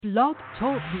Blog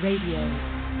Talk Radio.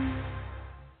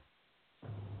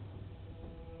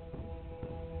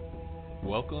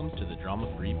 Welcome to the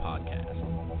Drama Free Podcast.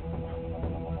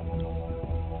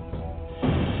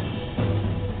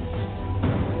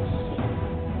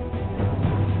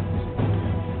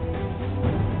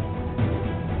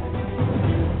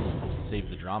 Save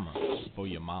the drama for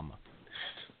your mama.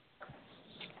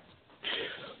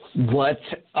 What's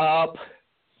up,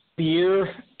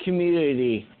 beer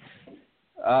community?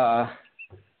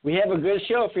 We have a good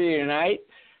show for you tonight.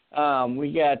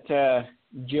 We got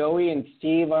Joey and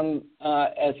Steve on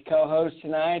as co-hosts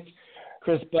tonight.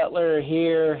 Chris Butler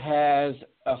here has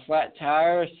a flat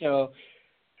tire, so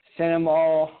send him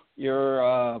all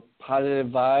your positive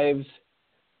vibes,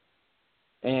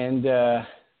 and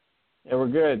we're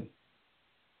good.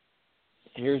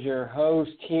 Here's your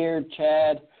host here,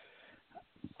 Chad,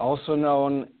 also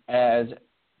known as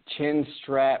Chin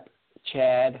Strap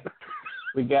Chad.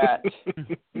 We got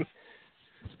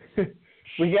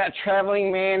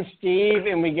Traveling Man Steve,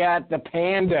 and we got the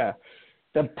Panda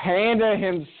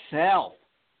himself,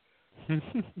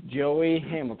 Joey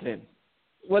Hamilton.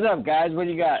 What's up, guys? What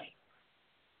do you got?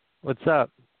 What's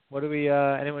up? What do we?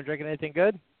 Anyone drinking anything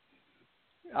good?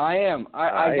 I am.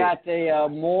 I got the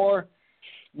more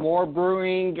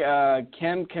Brewing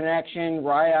Chem Connection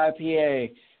Rye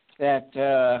IPA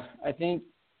that I think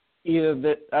it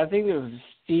was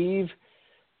Steve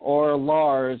or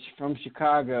Lars from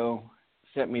Chicago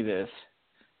sent me this.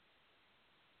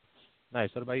 Nice.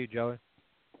 What about you, Joey?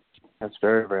 That's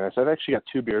very, very nice. I've actually got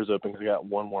two beers open because I got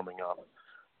one warming up.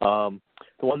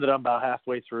 The one that I'm about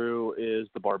halfway through is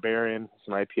the Barbarian. It's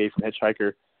an IPA from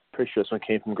Hitchhiker. Pretty sure this one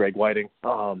came from Greg Whiting.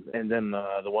 And then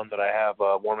the one that I have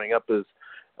warming up is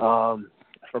from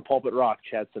Pulpit Rock.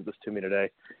 Chad sent this to me today.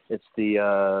 It's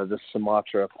the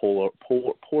Sumatra Pour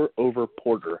Over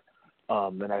Porter.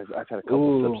 And I've had a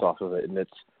couple sips off of it, and that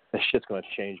shit's going to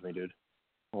change me, dude.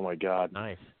 Oh, my God.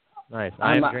 Nice.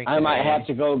 I might have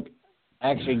to go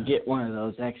actually get one of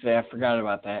those. Actually, I forgot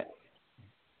about that.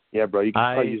 Yeah, bro, you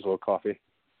can probably use a little coffee.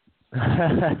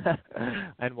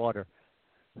 And water.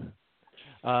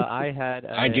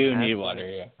 I do need water,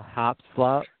 yeah. Hop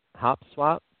swap.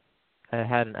 I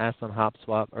had an Aslan hop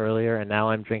swap earlier, and now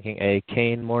I'm drinking a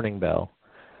Cane Morning Bell.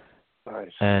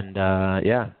 Nice. And, I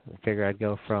figure I'd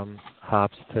go from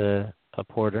hops to a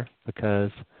porter because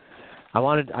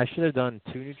I should have done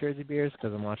two New Jersey beers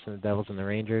because I'm watching the Devils and the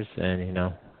Rangers and,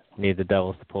 need the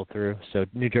Devils to pull through. So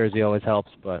New Jersey always helps,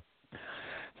 but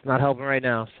it's not helping right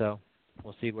now, so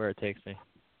we'll see where it takes me.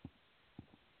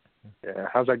 Yeah,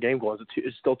 how's that game going? Is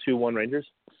it still 2-1 Rangers?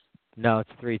 No,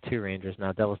 it's 3-2 Rangers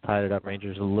now. Devils tied it up.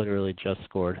 Rangers literally just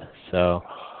scored, so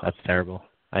that's terrible.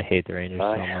 I hate the Rangers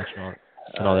so much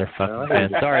and all their fucking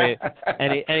fans. Sorry,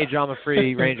 any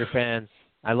drama-free Ranger fans.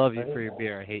 I love you for your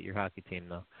beer. I hate your hockey team,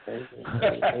 though.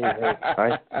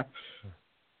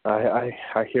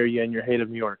 I hear you and your hate of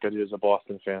New York. I do as a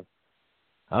Boston fan.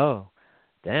 Oh,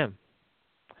 damn.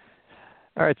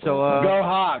 All right, so go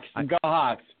Hawks! Go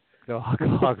Hawks! Go Hawks!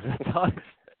 Hawks.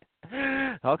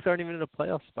 Hawks aren't even in a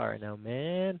playoff spot right now,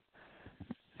 man.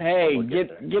 Hey,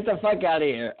 get the fuck out of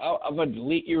here! I'm gonna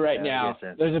delete you right now.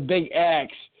 There's a big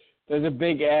X.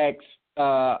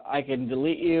 I can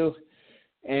delete you,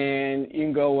 and you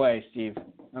can go away, Steve.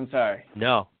 I'm sorry.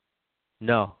 No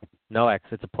X.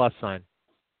 It's a plus sign.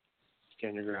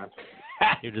 Stand your ground.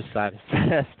 You decided.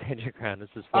 Stand your ground. This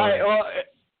is fun. All right. Well,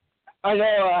 I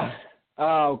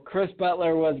know. Chris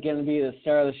Butler was going to be the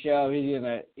star of the show.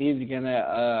 He's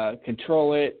gonna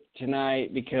control it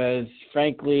tonight because,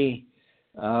 frankly,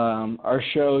 our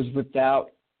shows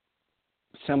without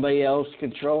somebody else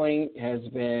controlling has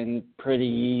been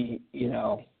pretty,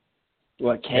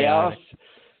 chaos.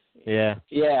 Yeah.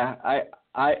 Yeah.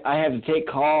 I have to take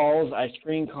calls. I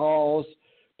screen calls.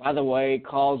 By the way,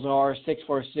 calls are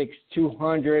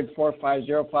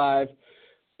 646-200-4505.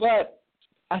 But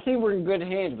I think we're in good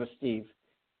hands with Steve.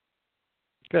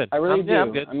 Good. I really do.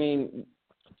 I'm good. I mean,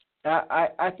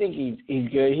 I think he's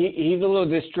good. He's a little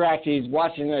distracted. He's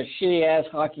watching a shitty-ass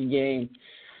hockey game.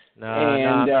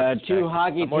 Two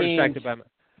hockey teams.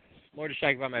 More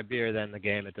distracted by my beer than the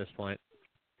game at this point.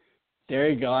 There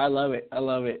you go. I love it.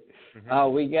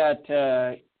 Mm-hmm. We got,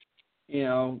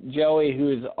 Joey, who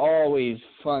is always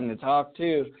fun to talk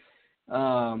to.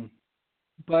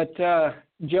 But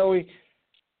Joey,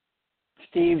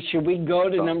 Steve, should we go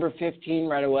to number 15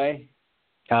 right away?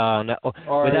 No.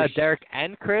 Without Derek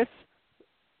and Chris?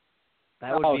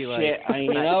 That would be shit.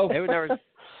 like... they would never...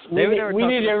 We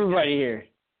need everybody here.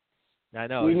 I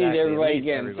know. We need everybody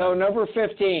again. So number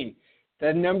 15.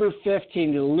 The number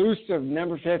 15, the elusive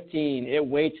number 15, it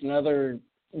waits another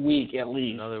week at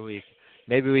least. Another week.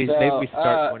 Maybe we start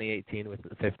 2018 with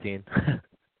the 15.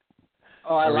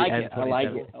 Oh, I like it. I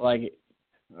like it.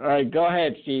 All right, go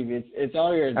ahead, Steve. It's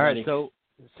all yours. All buddy. right,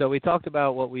 so we talked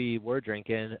about what we were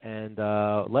drinking, and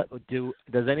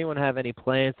does anyone have any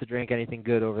plans to drink anything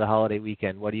good over the holiday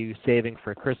weekend? What are you saving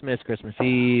for Christmas, Christmas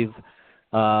Eve?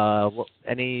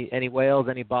 Any whales,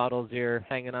 any bottles you're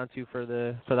hanging on to for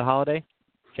the holiday,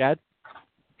 Chad?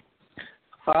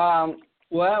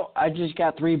 Well, I just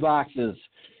got 3 boxes,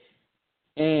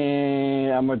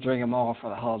 and I'm gonna drink them all for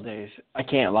the holidays. I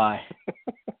can't lie.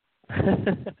 You're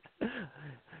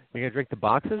gonna drink the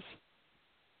boxes?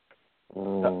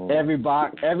 Every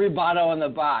bottle in the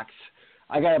box.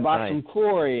 I got a box from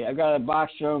Corey. I got a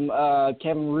box from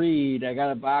Kevin Reed. I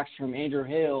got a box from Andrew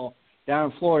Hill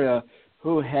down in Florida,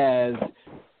 who has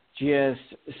just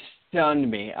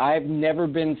stunned me. I've never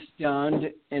been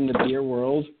stunned in the beer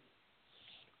world,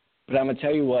 but I'm going to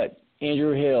tell you what,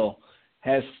 Andrew Hill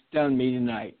has stunned me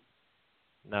tonight.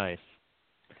 Nice.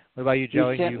 What about you,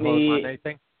 Joey? You hold on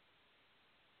anything?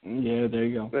 Yeah, there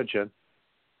you go. Good, Chad.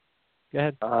 Go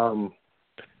ahead.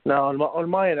 No, on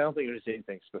my end, I don't think there's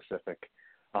anything specific.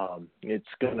 It's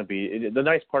going to be the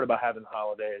nice part about having the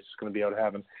holiday is going to be able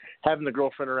to having the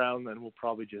girlfriend around, and we'll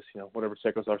probably just whatever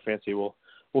tickles our fancy, we'll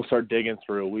start digging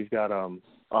through. We've got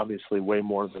obviously way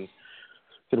more than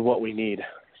what we need,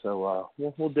 so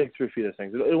we'll dig through a few of the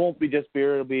things. It won't be just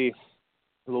beer; it'll be a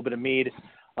little bit of mead.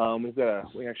 We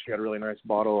actually got a really nice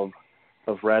bottle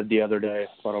of red the other day,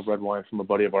 a bottle of red wine from a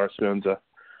buddy of ours who owns a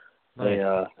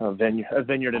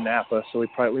vineyard in Napa. So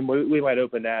we might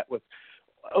open that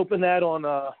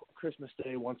on Christmas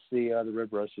Day once the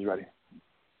rib roast is ready.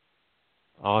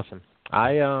 Awesome.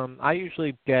 I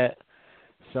usually get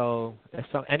if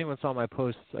anyone saw my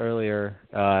posts earlier,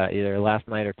 either last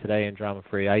night or today in Drama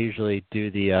Free, I usually do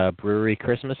the brewery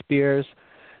Christmas beers.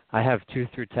 I have 2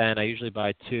 through 10. I usually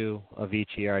buy 2 of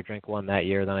each year. I drink one that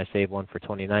year, then I save one for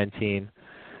 2019.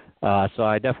 So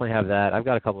I definitely have that. I've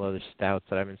got a couple other stouts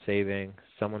that I've been saving.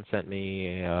 Someone sent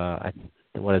me,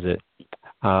 what is it?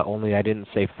 Only I Didn't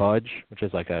Say Fudge, which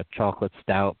is like a chocolate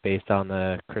stout based on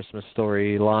the Christmas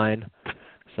Story line.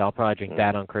 So I'll probably drink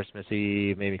that on Christmas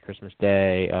Eve, maybe Christmas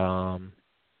Day. I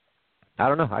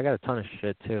don't know. I got a ton of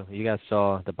shit, too. You guys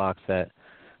saw the box that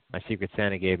my Secret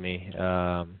Santa gave me.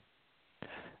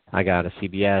 I got a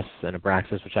CBS and a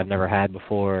Abraxas, which I've never had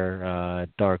before,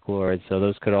 Dark Lord. So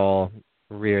those could all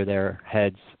rear their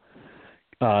heads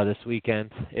this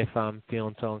weekend if I'm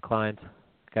feeling so inclined.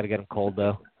 Got to get them cold,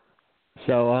 though.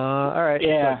 So, all right.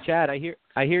 Yeah. So, Chad, I hear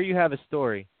you have a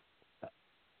story.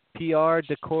 PR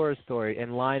decor story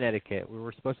and line etiquette. We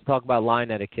were supposed to talk about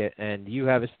line etiquette, and you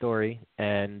have a story,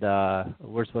 and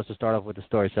we're supposed to start off with the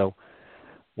story. So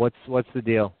what's the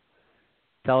deal?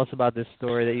 Tell us about this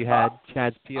story that you had,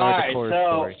 Chad's PR decor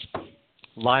story.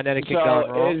 Line etiquette gone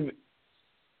wrong?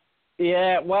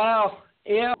 Yeah, well,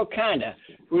 kind of.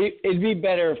 It'd be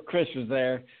better if Chris was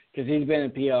there because he's been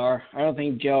in PR. I don't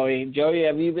think Joey. Joey,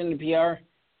 have you been in PR?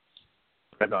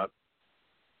 I've not.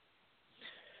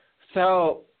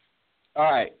 So,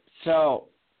 all right. So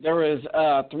there was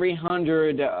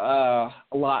 300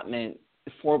 allotment,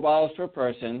 4 bottles per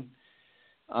person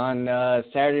on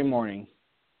Saturday morning.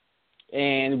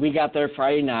 And we got there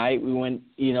Friday night. We went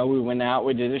out,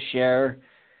 we did a share,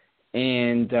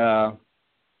 and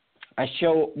I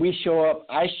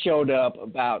showed up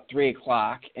about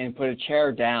 3:00 and put a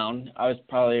chair down. I was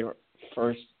probably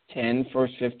first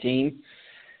 15.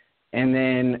 And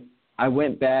then I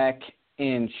went back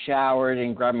and showered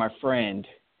and grabbed my friend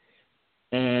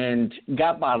and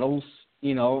got bottles.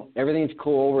 Everything's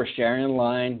cool. We're sharing in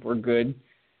line. We're good.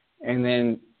 And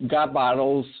then got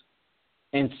bottles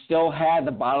and still had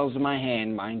the bottles in my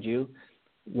hand, mind you.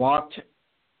 Walked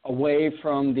away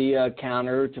from the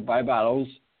counter to buy bottles,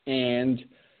 and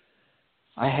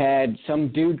I had some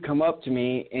dude come up to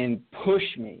me and push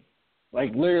me,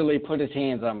 like literally put his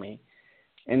hands on me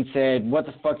and said, "What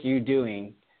the fuck are you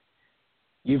doing?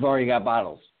 You've already got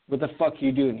bottles. What the fuck are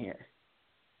you doing here?"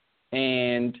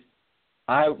 And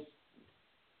I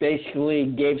basically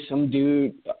gave some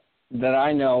dude that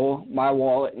I know my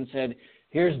wallet and said,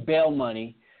 "Here's bail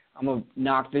money. I'm going to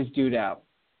knock this dude out."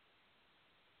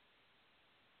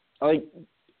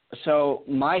 So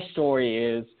my story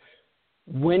is,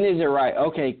 when is it right?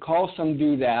 Okay, call some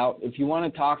dude out. If you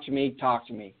want to talk to me, talk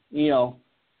to me.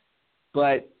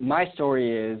 But my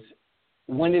story is,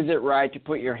 when is it right to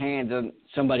put your hands on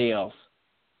somebody else?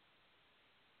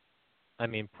 I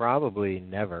mean, probably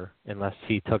never, unless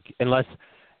he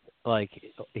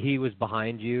was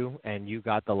behind you and you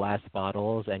got the last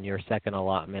bottles and your second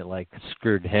allotment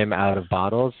screwed him out of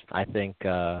bottles. I think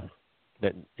that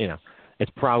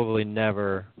it's probably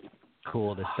never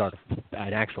cool to start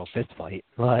an actual fist fight.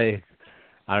 Like,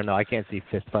 I don't know. I can't see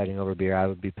fist fighting over beer. I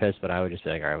would be pissed, but I would just be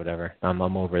like, all right, whatever. I'm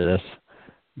over this.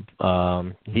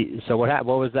 So what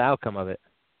was the outcome of it?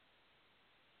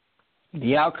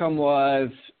 The outcome was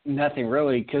nothing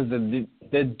really, because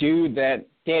the dude that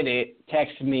did it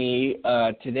texted me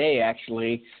today,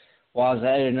 actually, while I was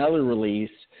at another release,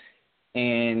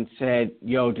 and said,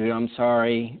 yo, dude, I'm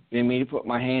sorry. Didn't mean to put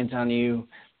my hands on you.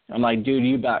 I'm like, dude,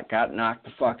 you about got knocked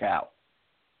the fuck out.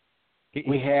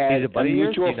 We had a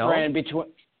mutual friend between.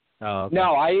 Oh, okay.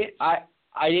 No,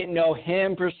 I didn't know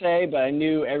him per se, but I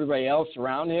knew everybody else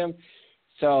around him.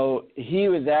 So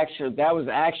that was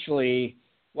actually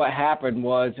what happened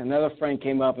was another friend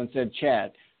came up and said,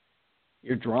 Chad,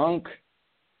 you're drunk.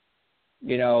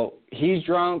 You know, he's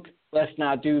drunk. Let's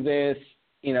not do this.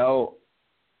 You know,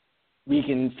 we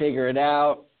can figure it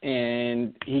out.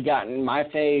 And he got in my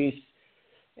face,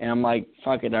 and I'm like,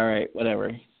 fuck it, all right,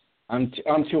 whatever. I'm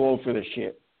too old for this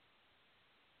shit.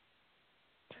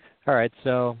 All right,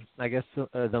 so I guess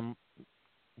the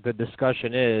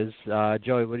discussion is,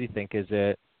 Joey, what do you think?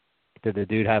 Did the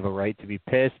dude have a right to be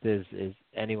pissed? Is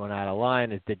anyone out of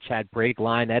line? Did Chad break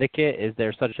line etiquette? Is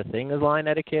there such a thing as line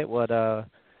etiquette? What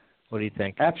do you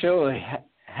think? Absolutely.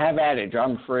 Have at it.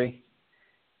 Drama free.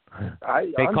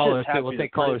 We'll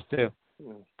take callers too.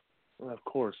 Of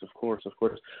course.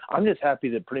 I'm just happy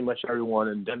that pretty much everyone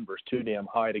in Denver's too damn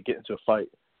high to get into a fight.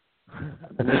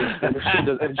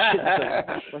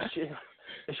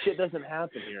 Shit doesn't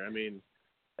happen here. I mean,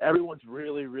 everyone's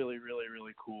really, really, really,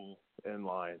 really cool in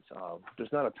lines.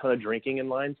 There's not a ton of drinking in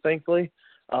lines, thankfully,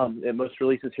 at most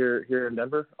releases here in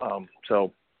Denver.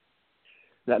 So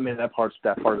that part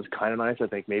is kind of nice. I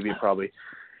think maybe it probably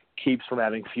keeps from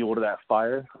adding fuel to that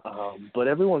fire. But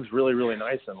everyone's really, really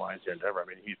nice in lines here in Denver. I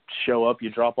mean, you show up, you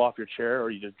drop off your chair,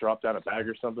 or you just drop down a bag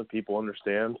or something. People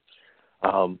understand.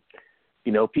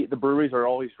 You know, the breweries are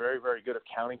always very, very good at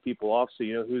counting people off, so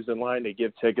you know who's in line. They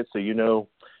give tickets, so you know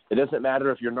it doesn't matter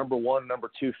if you're number 1,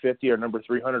 number 250, or number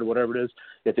 300, whatever it is.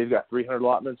 If they've got 300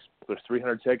 allotments, there's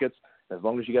 300 tickets. As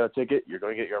long as you got a ticket, you're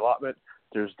going to get your allotment.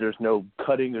 There's no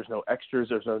cutting, there's no extras,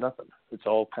 there's no nothing. It's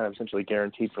all kind of essentially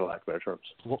guaranteed, for lack of better terms.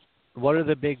 What are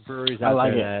the big breweries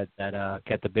out there that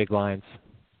get the big lines?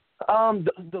 The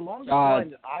longest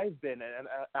line that I've been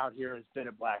out here has been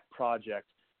a Black Project.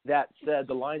 That said,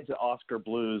 the lines at Oscar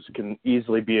Blues can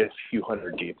easily be a few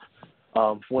hundred deep.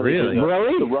 Really?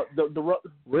 The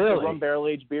rum barrel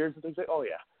aged beers and things like, oh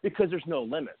yeah, because there's no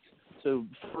limit. So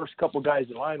first couple guys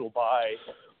in line will buy.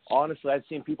 Honestly, I've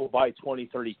seen people buy 20,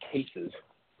 30 cases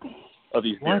of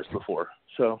these beers before.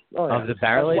 So of the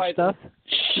barrel aged stuff.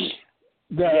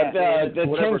 The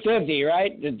 1050,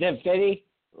 right? The 1050.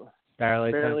 Barrel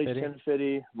aged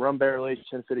 1050, rum barrel aged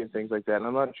 1050, and things like that. And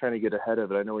I'm not trying to get ahead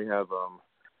of it. I know we have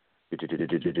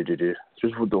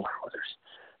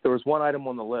there was one item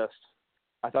on the list.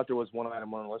 I thought there was one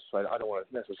item on the list, so I don't want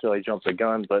to necessarily jump the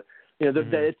gun, but you know,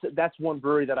 that's one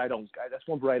brewery that I don't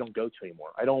go to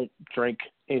anymore. I don't drink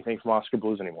anything from Oscar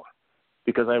Blues anymore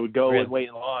because I would go and wait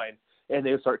in line, and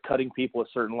they would start cutting people a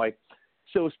certain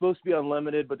so it was supposed to be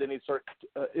unlimited, but then they'd start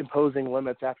imposing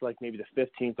limits after maybe the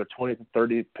 15th or 20th or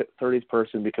 30th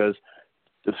person because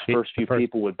the first few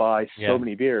people would buy so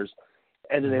many beers.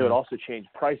 And then they would also change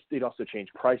price. They'd also change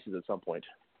prices at some point.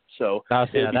 So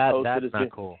that's not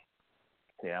cool.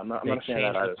 Yeah, I'm not a fan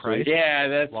of that either. Price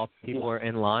that's while people are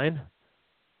in line.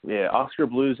 Yeah, Oscar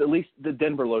Blues, at least the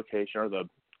Denver location or the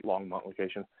Longmont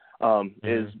location,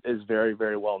 is very,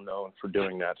 very well known for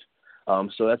doing that.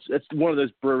 So it's one of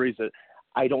those breweries that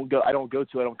I don't go to. I don't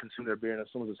consume their beer. And if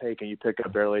someone says, "Hey, can you pick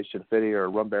up barrel aged 1050 or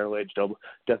rum barrel aged double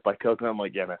Death by Coke?" And I'm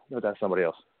like, "Yeah, man, no, that's somebody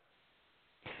else."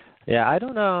 Yeah, I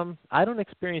don't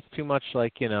experience too much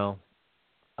foul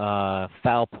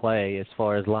play as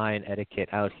far as line etiquette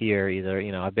out here either.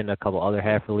 You know, I've been to a couple other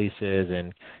half releases,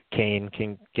 and Kane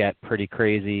can get pretty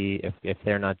crazy if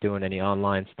they're not doing any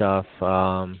online stuff.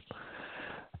 The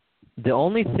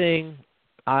only thing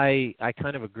I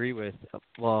kind of agree with,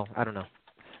 well, I don't know.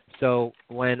 So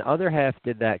when Other Half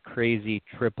did that crazy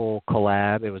triple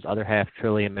collab, it was Other Half,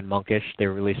 Trillium, and Monkish. They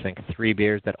were releasing 3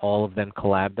 beers that all of them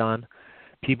collabed on.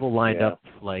 People lined up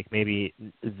maybe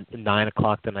 9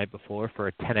 o'clock the night before for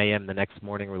a 10 a.m. the next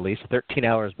morning release. 13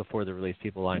 hours before the release,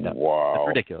 people lined up. Wow. That's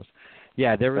ridiculous.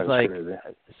 Yeah, there was crazy.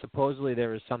 Supposedly there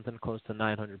was something close to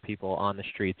 900 people on the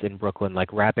streets in Brooklyn,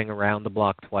 wrapping around the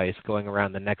block twice, going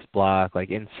around the next block,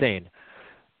 insane.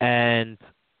 And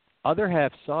Other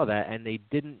Half saw that, and they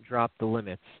didn't drop the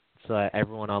limits so that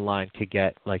everyone online could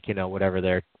get, whatever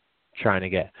they're trying to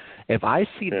get. If I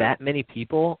see that many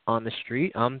people on the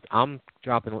street, I'm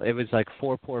dropping. It was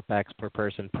 4 pour packs per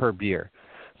person per beer.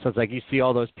 So it's like you see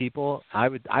all those people. I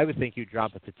would think you'd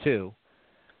drop it to 2,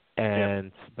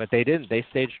 but they didn't. They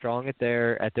stayed strong at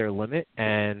their limit.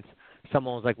 And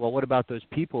someone was like, well, what about those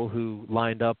people who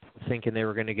lined up thinking they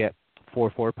were going to get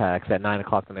 4 packs at 9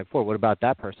 o'clock the night before? What about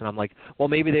that person? I'm like, well,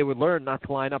 maybe they would learn not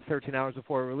to line up 13 hours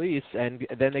before a release, and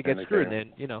then they get screwed.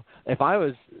 And if I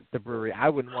was the brewery, I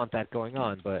wouldn't want that going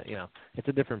on. But it's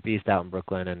a different beast out in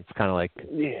Brooklyn, and it's kind of like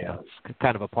it's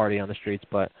kind of a party on the streets.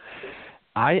 But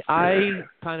I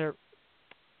kind of,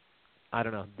 I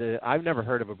don't know. I've never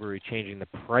heard of a brewery changing the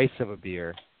price of a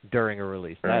beer during a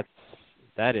release. That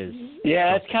is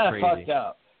that's kind of crazy. fucked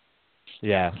up.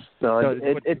 Yeah. No, so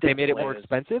they made it more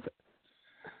expensive?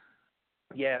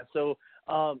 Yeah, so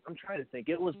I'm trying to think.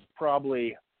 It was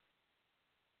probably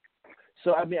 –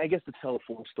 so, I mean, I guess to tell the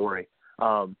full story,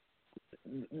 Oscar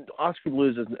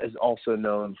Blues is also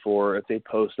known for if they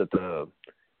post that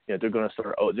they're going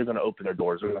to open their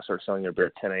doors, they're going to start selling their beer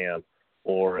at 10 a.m.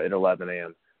 or at 11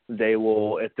 a.m. They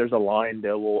will, if there's a line,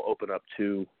 they will open up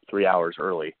 2-3 hours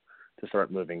early to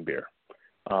start moving beer.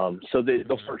 So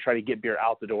they'll start trying to get beer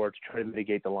out the door to try to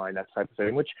mitigate the line, that type of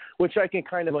thing, which I can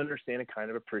kind of understand and kind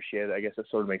of appreciate. I guess that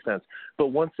sort of makes sense. But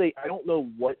once I don't know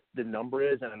what the number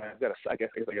is, and I've got I guess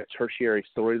like a tertiary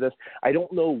story to this. I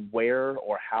don't know where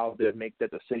or how they make that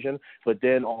decision, but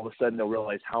then all of a sudden they'll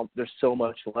realize how there's so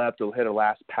much left. They'll hit a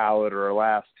last pallet or a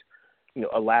last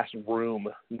room,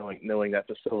 knowing that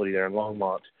facility there in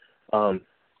Longmont.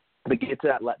 But get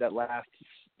to that last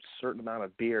certain amount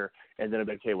of beer, and then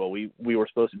it'll be okay. Well, we were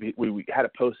supposed to be we had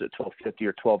it posted at $12.50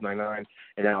 or $12.99,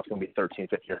 and now it's going to be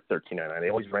 $13.50 or $13.99.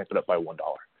 They always ramp it up by $1.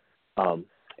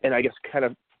 And I guess kind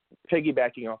of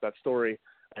piggybacking off that story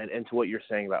and to what you're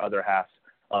saying about other halves,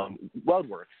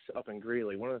 Weldworks up in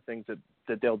Greeley. One of the things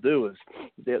that they'll do is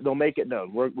they'll make it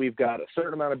known we've got a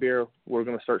certain amount of beer. We're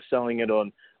going to start selling it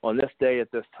on this day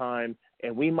at this time,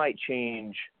 and we might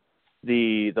change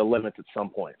the limits at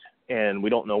some point, and we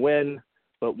don't know when.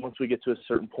 But once we get to a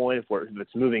certain point, if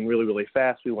it's moving really, really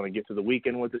fast, we want to get to the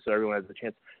weekend with it so everyone has a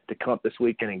chance to come up this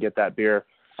weekend and get that beer.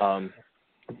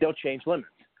 They'll change limits.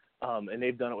 And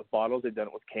they've done it with bottles. They've done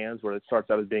it with cans where it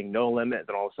starts out as being no limit,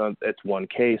 then all of a sudden it's 1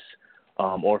 case.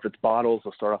 Or if it's bottles,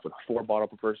 they'll start off with a 4 bottle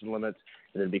per person limit,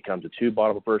 and then it becomes a 2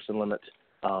 bottle per person limit.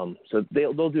 So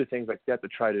they'll do things like that to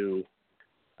try to,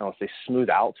 I don't want to say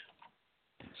smooth out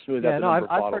the number of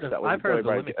bottles. I've heard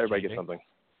everybody gets something.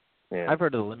 Yeah. I've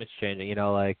heard of the limits changing.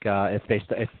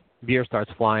 If beer starts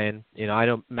flying, I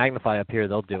know Magnify up here,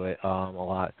 they'll do it a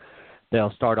lot.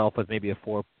 They'll start off with maybe a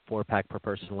 4 pack per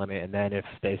person limit, and then if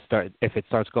it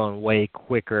starts going way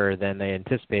quicker than they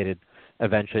anticipated,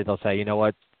 eventually they'll say, you know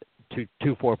what, two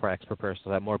 4 packs per person,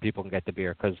 so that more people can get the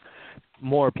beer, because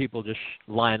more people just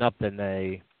line up than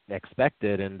they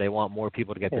expected, and they want more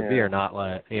people to get their beer, not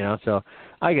so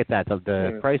I get that.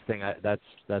 The price thing, that's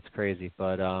crazy,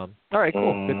 but all right,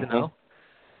 cool, good to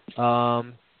know.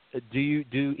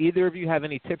 Do either of you have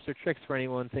any tips or tricks for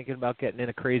anyone thinking about getting in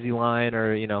a crazy line,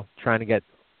 or trying to get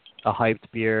a hyped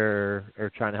beer,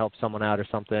 or trying to help someone out or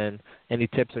something? Any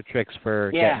tips or tricks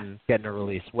for getting a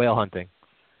release? Whale hunting.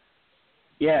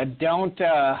 Yeah, don't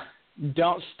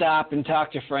stop and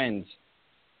talk to friends.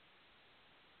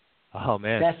 Oh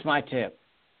man, that's my tip.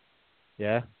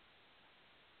 Yeah.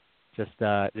 Just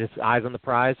eyes on the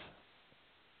prize.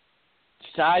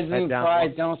 Just eyes on the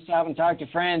prize. Don't stop and talk to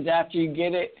friends after you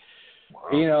get it.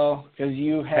 Because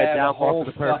you have a whole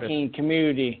fucking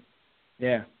community.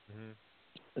 Yeah.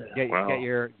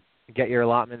 Mm-hmm. Get your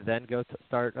allotment, then go to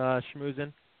start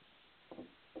schmoozing.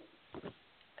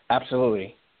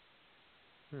 Absolutely.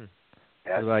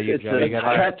 What about you, Joe? It's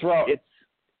cutthroat.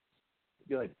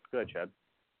 Go ahead, Chad.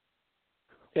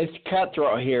 It's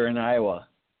cutthroat here in Iowa.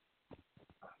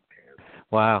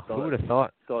 Wow, who would have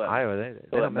thought? Iowa, they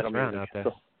don't mess around out there.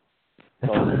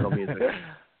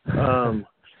 I'm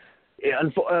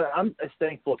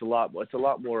thankful it's a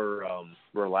lot more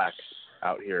relaxed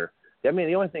out here. I mean,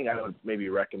 the only thing I would maybe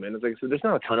recommend is, like I said, there's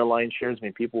not a ton of line shares. I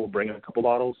mean, people will bring in a couple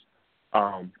bottles,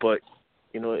 but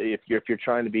if you're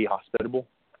trying to be hospitable,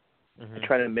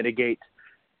 trying to mitigate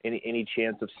any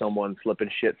chance of someone flipping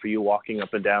shit for you walking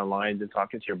up and down lines and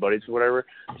talking to your buddies or whatever,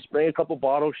 just bring a couple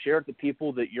bottles, share it to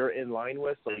people that you're in line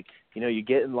with. Like, you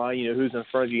get in line, who's in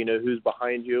front of you, who's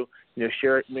behind you,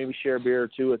 share a beer or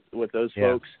two with those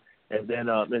folks. And then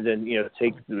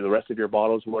take the rest of your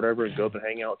bottles or whatever and go up and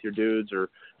hang out with your dudes or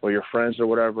your friends or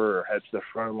whatever, or head to the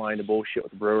front line to bullshit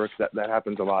with the brewer. That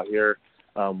happens a lot here,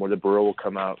 where the brewer will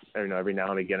come out every now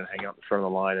and again and hang out in the front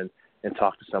of the line and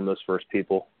talk to some of those first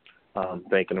people.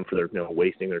 Thanking them for their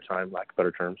wasting their time, lack of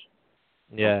better terms.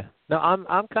 Yeah. No,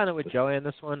 I'm kind of with Joey on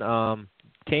this one.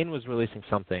 Kane was releasing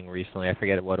something recently. I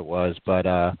forget what it was, but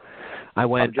I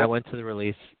went to the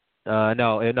release.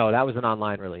 No, that was an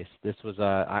online release. This was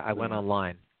I went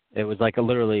online. It was like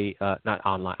literally not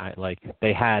online. Like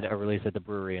they had a release at the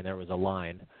brewery, and there was a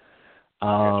line.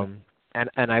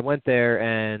 And I went there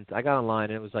and I got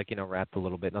online and it was like, wrapped a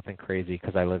little bit, nothing crazy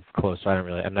because I live close, so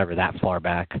I'm never that far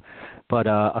back. But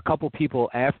a couple people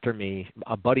after me,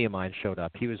 a buddy of mine showed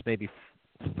up. He was maybe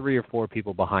 3 or 4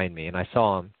 people behind me, and I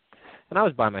saw him. And I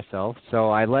was by myself, so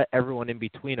I let everyone in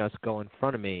between us go in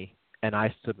front of me, and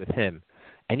I stood with him.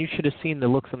 And you should have seen the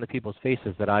looks on the people's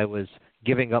faces that I was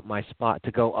giving up my spot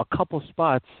to go a couple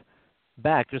spots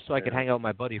back just so I could hang out with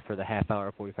my buddy for the half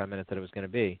hour, 45 minutes that it was going to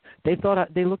be. They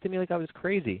looked at me like I was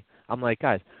crazy. I'm like,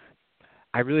 guys,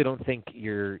 I really don't think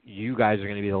you guys are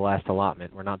going to be the last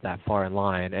allotment. We're not that far in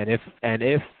line. And if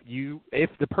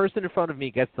the person in front of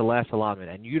me gets the last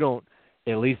allotment and you don't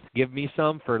at least give me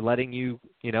some for letting you,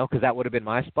 because that would have been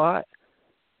my spot.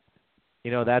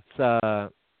 That's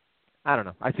I don't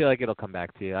know. I feel like it'll come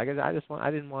back to you. I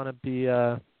didn't want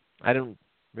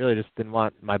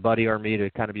my buddy or me to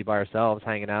kind of be by ourselves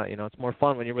hanging out. It's more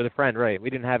fun when you're with a friend, right? We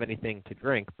didn't have anything to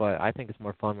drink, but I think it's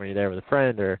more fun when you're there with a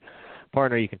friend or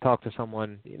partner. You can talk to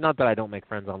someone. Not that I don't make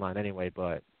friends online anyway,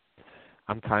 but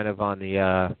I'm kind of on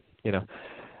the,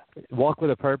 walk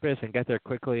with a purpose and get there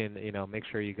quickly and, make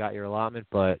sure you got your allotment,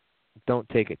 but don't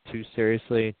take it too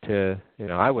seriously to,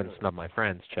 I wouldn't snub my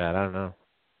friends, Chad. I don't know.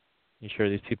 You sure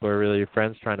these people are really your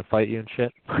friends trying to fight you and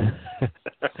shit?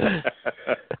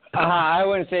 I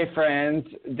wouldn't say friends.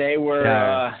 They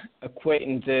were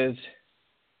acquaintances.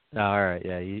 Oh, all right,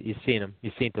 yeah, you've seen them.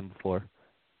 You've seen them before.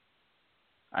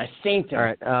 I seen them. All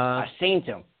right, I seen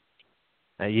them.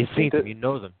 You've seen them. You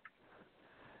know them.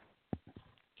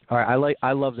 All right,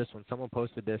 I love this one. Someone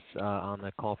posted this on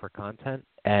the call for content,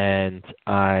 and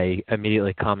I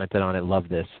immediately commented on it. Love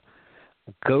this.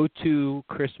 Go to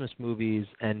Christmas movies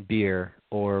and beer,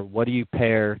 or what do you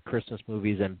pair Christmas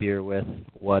movies and beer with?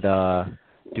 What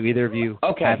do either of you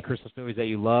have Christmas movies that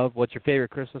you love? What's your favorite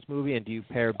Christmas movie, and do you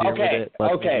pair beer with it?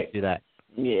 Let's do that.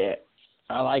 Yeah,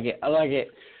 I like it.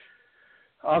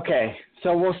 Okay,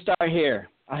 so we'll start here.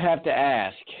 I have to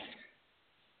ask: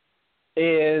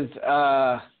 is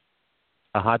a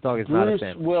hot dog is Bruce not a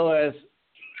sandwich? Willis?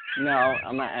 No,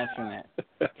 I'm not asking that.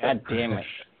 God damn it!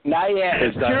 Not yet.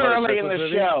 It's too early in the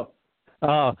show.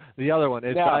 Oh, the other one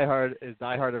is Die Hard. Is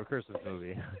Die Hard a Christmas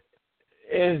movie?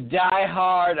 Is Die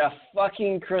Hard a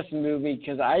fucking Christmas movie?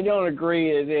 Because I don't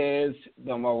agree it is,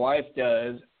 but my wife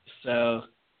does. So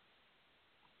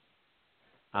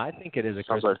I think it is a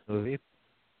Christmas movie.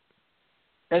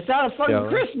 It's not a fucking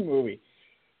Christmas movie.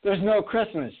 There's no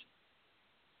Christmas.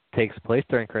 Takes place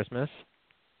during Christmas.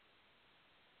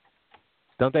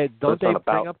 Don't they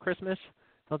bring up Christmas?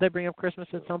 Don't they bring up Christmas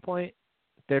at some point?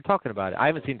 They're talking about it. I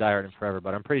haven't seen Die Hard in forever,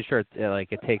 but I'm pretty sure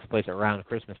it takes place around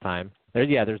Christmas time.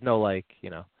 There's no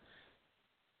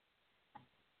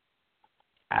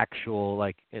actual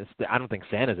I don't think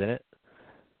Santa's in it,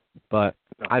 but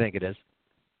I think it is.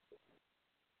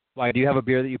 Why, do you have a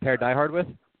beer that you pair Die Hard with?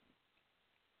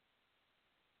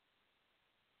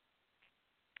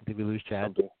 Did we lose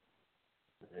Chad?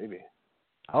 Maybe.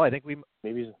 Oh, I think we might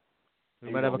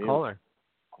have a mute. caller.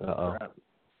 Uh-oh.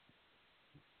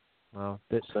 Well,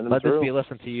 let this be a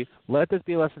lesson to you. Let this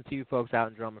be a lesson to you folks out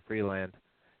in drama-free land.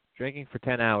 Drinking for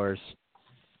 10 hours.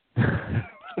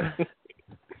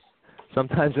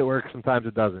 Sometimes it works, sometimes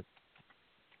it doesn't.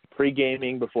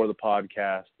 Pre-gaming before the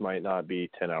podcast might not be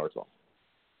 10 hours long.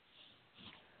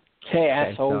 Hey,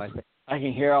 assholes. I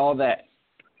can hear all that.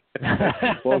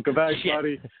 Welcome back,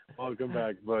 buddy. Welcome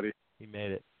back, buddy. He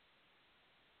made it.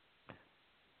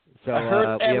 So, I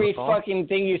heard every fucking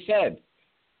thing you said.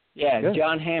 Yeah, good.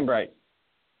 John Hambright.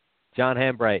 John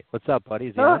Hambright. What's up, buddy?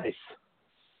 Is he nice.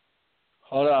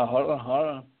 On? Hold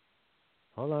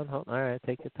on. All right,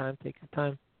 take your time.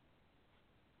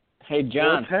 Hey,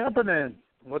 John. What's happening?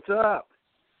 What's up?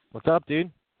 What's up, dude?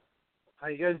 How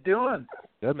you guys doing?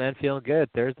 Good, man. Feeling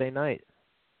good. Thursday night.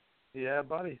 Yeah,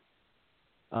 buddy.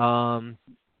 Remind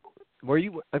me where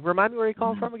you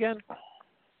calling from again?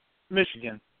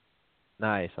 Michigan.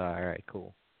 Nice. All right,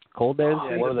 cool. Cold there?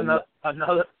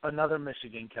 Another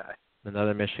Michigan guy.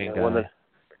 Another Michigan guy. One of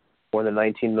the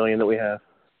 19 million that we have.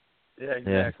 Yeah,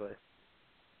 exactly. Yeah.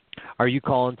 Are you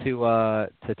calling to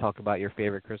talk about your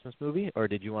favorite Christmas movie, or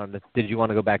did you want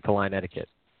to go back to line etiquette?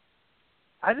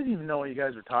 I didn't even know what you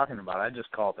guys were talking about. I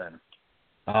just called in.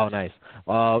 Oh, nice.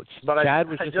 Well, Chad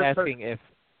was just asking if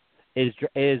is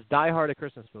Die Hard a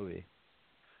Christmas movie?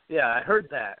 Yeah, I heard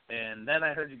that, and then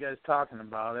I heard you guys talking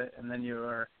about it, and then you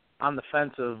were on the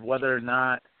fence of whether or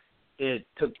not it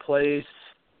took place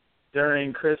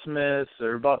during Christmas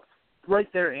or about right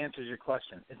there answers your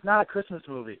question. It's not a Christmas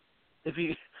movie. If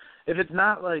it's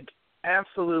not like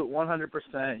absolute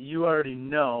 100%, you already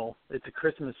know it's a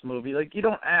Christmas movie. Like, you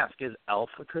don't ask, is Elf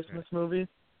a Christmas movie?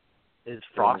 Is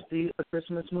Frosty a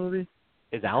Christmas movie?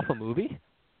 Is Elf a movie?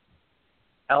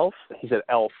 Elf? He said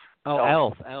Elf. Oh,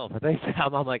 Elf.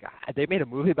 I'm like, they made a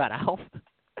movie about Elf?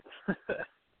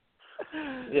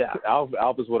 Yeah.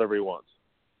 Elf is whatever he wants.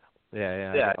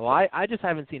 Yeah. Well, I just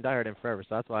haven't seen Die Hard in forever,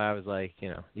 so that's why I was like,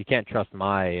 you can't trust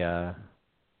my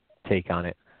take on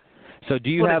it. So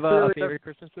do you have a favorite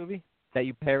Christmas movie that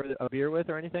you pair a beer with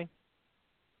or anything?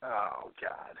 Oh,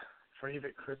 God.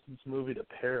 Favorite Christmas movie to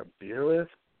pair a beer with?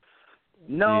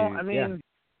 No,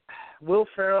 Will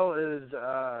Ferrell is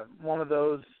one of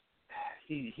those.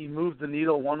 He moves the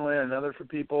needle one way or another for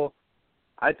people.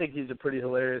 I think he's a pretty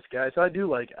hilarious guy. So I do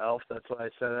like Elf. That's why I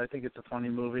said it. I think it's a funny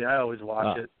movie. I always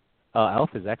watch it. Elf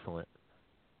is excellent.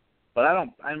 But I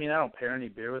don't pair any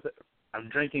beer with it. I'm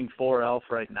drinking 4 Elf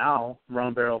right now,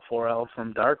 Rum Barrel 4 Elf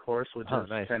from Dark Horse, which is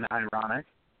nice. kind of ironic.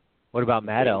 What about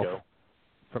Mad Elf Bingo.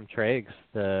 from Traegs,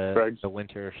 the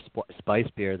winter spice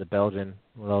beer, the Belgian,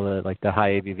 with all the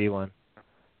high ABV one?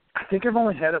 I think I've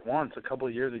only had it once a couple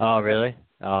of years ago. Oh, really?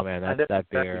 Oh, man, that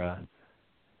beer.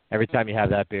 Every time you have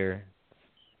that beer,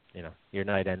 your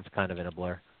night ends kind of in a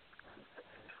blur.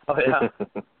 Oh, yeah.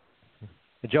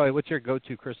 Joey, what's your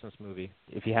go-to Christmas movie,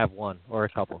 if you have one or a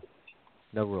couple?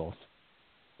 No rules.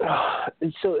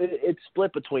 So it's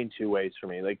split between two ways for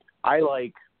me. Like, I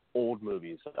like old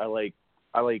movies. I like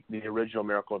the original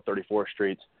Miracle on 34th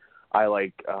Street. I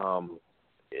like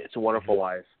It's a Wonderful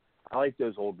Life. I like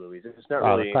those old movies. It's not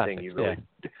really anything you really.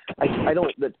 Yeah. I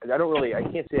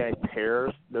can't say I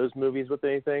pair those movies with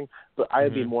anything, but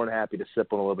I'd be more than happy to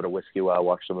sip on a little bit of whiskey while I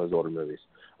watch some of those older movies.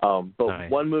 But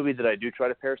one movie that I do try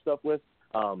to pair stuff with,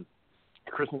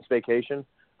 Christmas Vacation.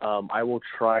 I will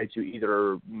try to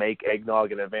either make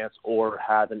eggnog in advance or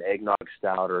have an eggnog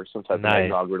stout or some type of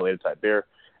eggnog-related type beer,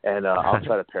 and I'll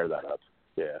try to pair that up.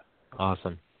 Yeah.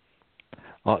 Awesome.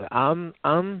 Well, I'm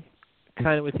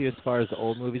kind of with you as far as the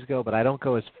old movies go, but I don't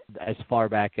go as far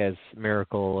back as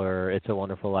Miracle or It's a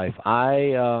Wonderful Life.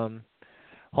 Home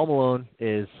Alone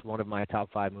is one of my top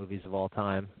 5 movies of all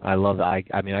time. I love that.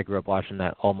 I grew up watching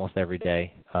that almost every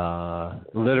day.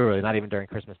 Literally, not even during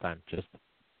Christmas time.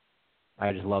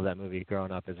 I just love that movie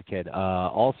growing up as a kid.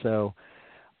 Also,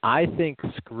 I think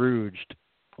Scrooged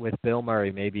with Bill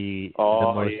Murray may be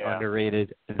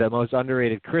the most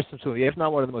underrated Christmas movie, if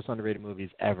not one of the most underrated movies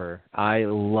ever. I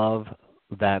love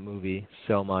that movie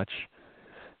so much.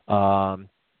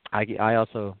 I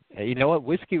also,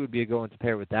 whiskey would be a good one to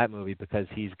pair with that movie because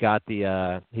he's got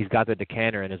the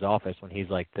decanter in his office when he's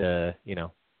like the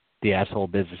asshole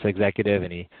business executive,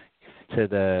 and he to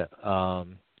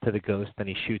the ghost, and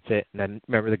he shoots it, and then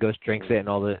remember the ghost drinks it,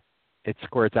 and it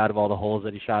squirts out of all the holes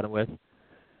that he shot him with.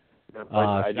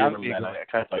 I do remember that. I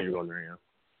kind of thought you were going there.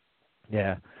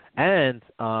 Yeah, and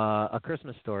A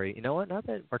Christmas Story. You know what? Now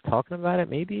that we're talking about it,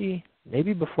 maybe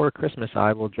before Christmas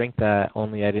I will drink that.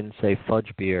 Only I didn't say fudge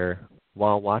beer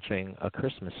while watching A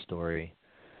Christmas Story.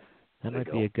 That might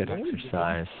be a good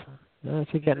exercise. Let's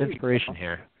get an inspiration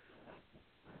here.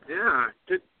 Yeah,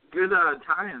 good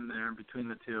tie-in there between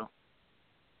the two.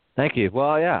 Thank you.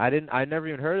 Well, yeah, I never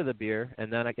even heard of the beer,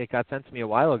 and then it got sent to me a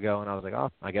while ago, and I was like, oh,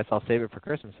 I guess I'll save it for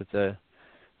Christmas. It's a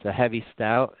heavy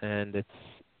stout, and it's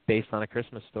based on A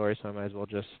Christmas Story, so I might as well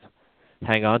just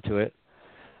hang on to it.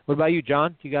 What about you,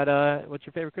 John? You got what's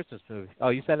your favorite Christmas movie? Oh,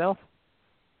 you said Elf?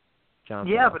 John.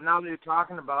 Yeah, but now that you're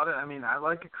talking about it, I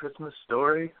like A Christmas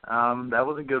Story. That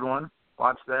was a good one.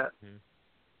 Watch that. Mm-hmm.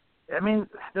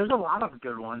 There's a lot of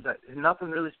good ones. Nothing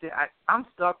really I'm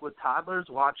stuck with toddlers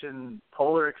watching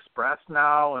Polar Express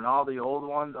now and all the old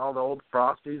ones, all the old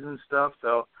Frosties and stuff.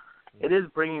 So it is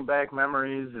bringing back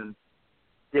memories, and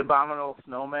The Abominable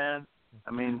Snowman.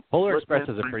 Polar Express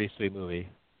is a pretty sweet movie.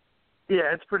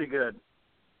 Yeah, it's pretty good.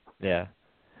 Yeah.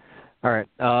 All right.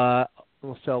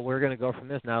 So we're going to go from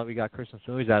this now that we got Christmas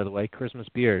movies out of the way. Christmas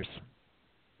beers.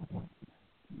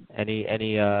 Any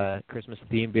Christmas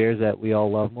themed beers that we all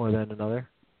love more than another,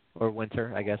 or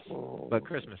winter, I guess. But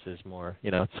Christmas is more.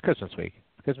 It's Christmas week.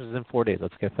 Christmas is in 4 days.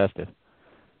 Let's get festive.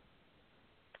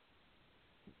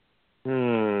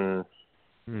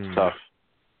 Tough.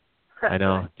 I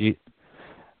know.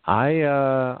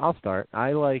 I'll start.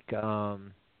 I like the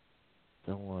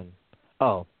one.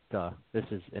 Oh, duh. This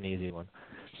is an easy one.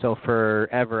 So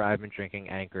forever I've been drinking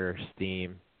Anchor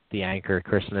Steam, the Anchor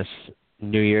Christmas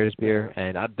New Year's beer,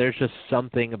 and there's just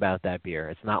something about that beer.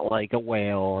 It's not like a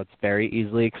whale. It's very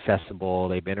easily accessible.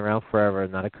 They've been around forever.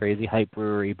 Not a crazy hype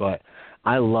brewery, but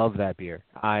I love that beer.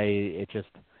 I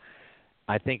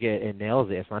I think it nails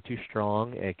it. It's not too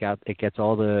strong. It gets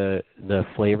all the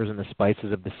flavors and the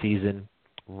spices of the season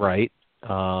right.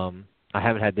 I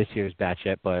haven't had this year's batch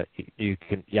yet, but you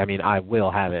can. I mean, I will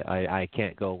have it. I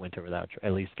can't go winter without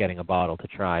at least getting a bottle to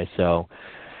try. So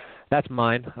that's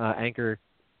mine. Anchor.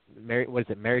 What is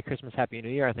it? Merry Christmas, Happy New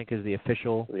Year, I think is the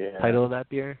official title of that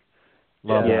beer.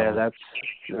 Love that.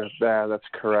 That's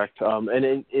correct.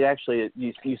 And it actually,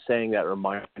 you saying that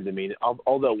reminded me,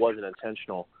 although it wasn't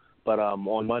intentional, but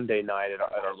on Monday night at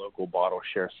our local bottle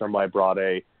share, somebody brought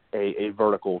a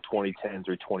vertical 2010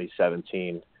 through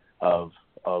 2017 of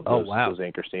those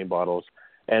Anchor Steam bottles,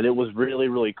 and it was really,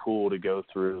 really cool to go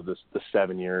through the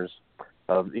 7 years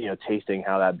of tasting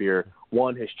how that beer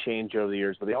has changed over the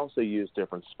years, but they also use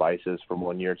different spices from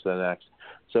one year to the next.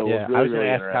 So it was really, really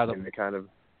interesting to kind of.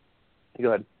 Go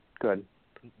ahead.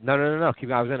 No. I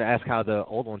was going to ask how the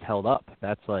old ones held up.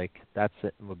 That's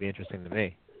it would be interesting to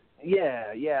me.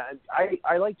 Yeah.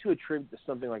 I like to attribute to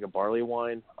something like a barley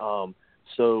wine.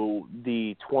 So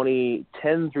the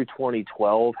 2010 through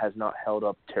 2012 has not held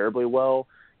up terribly well.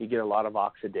 You get a lot of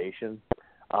oxidation.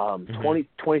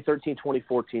 2013,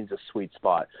 2014 is a sweet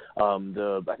spot. I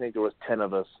think there was 10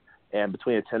 of us, and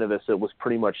between the 10 of us, it was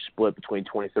pretty much split between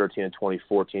 2013 and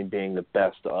 2014 being the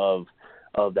best of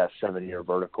that 7-year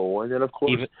vertical. And then, of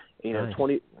course,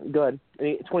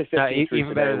 2015 through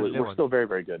today, we're still very,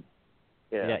 very good.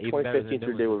 Yeah 2015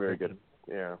 through today, we're very good.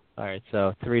 Yeah. All right,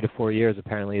 so 3 to 4 years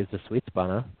apparently is the sweet spot,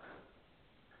 huh?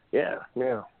 Yeah,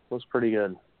 it was pretty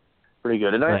good.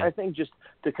 And I think just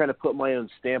to kind of put my own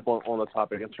stamp on the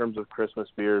topic in terms of Christmas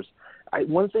beers,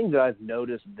 one thing that I've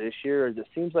noticed this year is it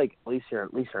seems like at least here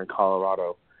in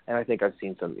Colorado, and I think I've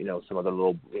seen some other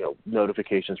little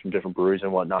notifications from different breweries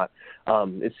and whatnot.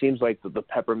 It seems like the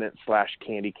peppermint /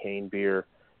 candy cane beer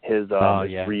is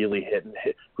really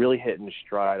hitting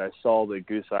stride. I saw that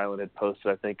Goose Island had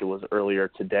posted, I think it was earlier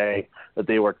today, that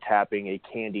they were tapping a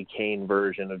candy cane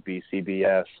version of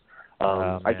BCBS.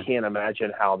 I can't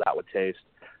imagine how that would taste,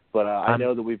 but I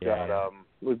know that we've got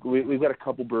we've got a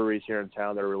couple breweries here in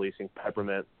town that are releasing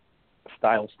peppermint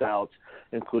style stouts,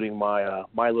 including my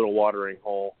little watering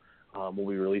hole. We'll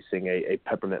be releasing a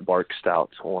peppermint bark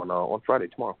stout on Friday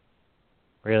tomorrow.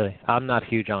 Really? I'm not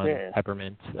huge on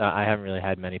peppermint. I haven't really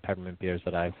had many peppermint beers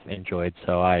that I've enjoyed,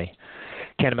 so I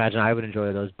can't imagine I would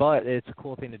enjoy those. But it's a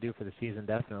cool thing to do for the season,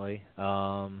 definitely.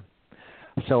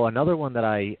 So another one that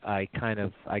I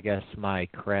guess my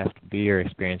craft beer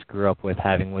experience grew up with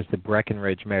having was the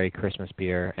Breckenridge Merry Christmas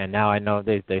beer, and now I know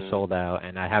they sold out,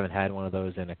 and I haven't had one of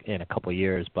those in a couple of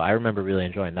years, but I remember really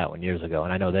enjoying that one years ago,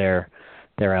 and I know they're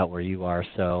out where you are,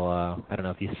 so I don't know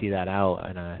if you see that out,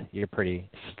 and you're pretty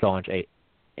staunch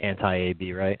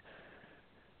anti-AB, right?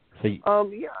 So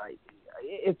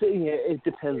it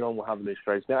depends on how the news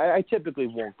strikes. Now, I typically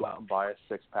won't go out and buy a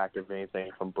 6-pack of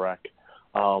anything from Breck.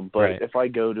 But if I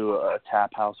go to a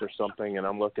tap house or something and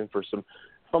I'm looking for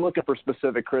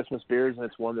specific Christmas beers and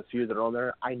it's one of the few that are on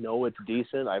there, I know it's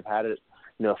decent. I've had it,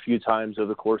 a few times over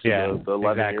the course of the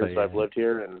 11 years I've lived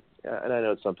here, and I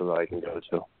know it's something that I can go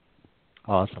to.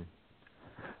 Awesome.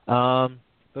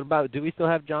 Do we still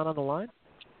have John on the line?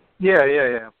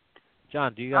 Yeah.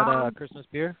 John, do you got a Christmas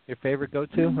beer, your favorite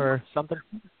go-to or something?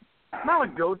 Not a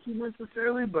go-to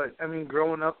necessarily, but I mean,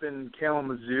 growing up in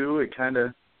Kalamazoo,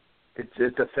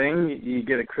 it's a thing. You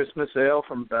get a Christmas ale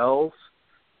from Bell's,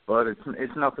 but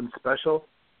it's nothing special.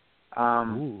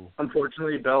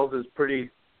 Unfortunately, Bell's is pretty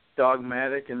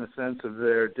dogmatic in the sense of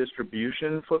their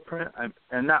distribution footprint,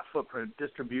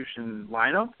 distribution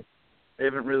lineup. They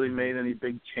haven't really made any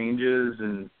big changes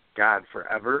in,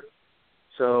 forever.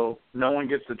 So no one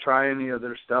gets to try any of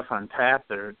their stuff on tap.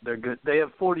 They're good. They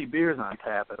have 40 beers on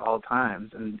tap at all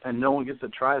times, and no one gets to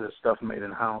try this stuff made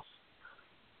in-house.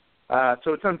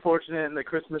 So it's unfortunate in the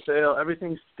Christmas ale.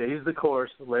 Everything stays the course.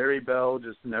 Larry Bell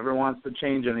just never wants to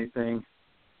change anything.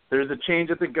 There's a change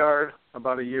at the Guard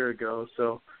about a year ago,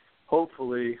 so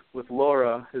hopefully with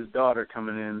Laura, his daughter,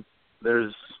 coming in,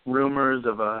 there's rumors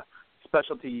of a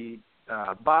specialty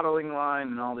bottling line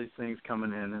and all these things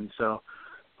coming in. And so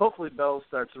hopefully Bell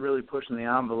starts really pushing the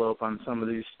envelope on some of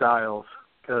these styles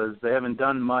because they haven't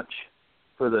done much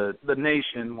for the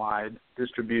nationwide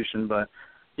distribution. But,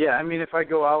 yeah, I mean, if I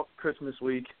go out Christmas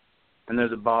week and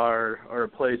there's a bar or a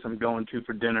place I'm going to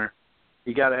for dinner,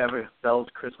 you got to have a Bell's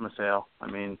Christmas ale. I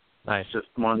mean, nice. It's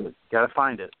just one that got to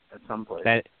find it at some place.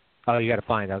 You got to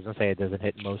find it. I was going to say it doesn't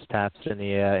hit most taps in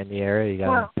the area. You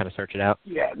got to kind of search it out.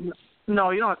 Yeah.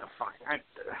 No, you don't have to find it.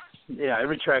 I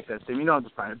retract that statement. You don't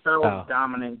have to find it. Bell's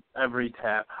dominates every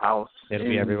tap house. It'll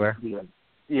be everywhere?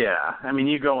 Yeah. I mean,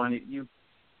 you go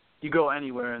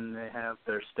anywhere and they have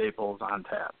their staples on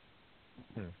tap.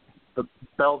 The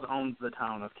Bells owns the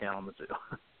town of Kalamazoo.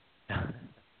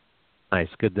 Nice,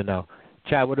 good to know.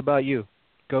 Chad, what about you?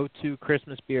 Go-to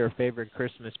Christmas beer, or favorite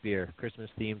Christmas beer,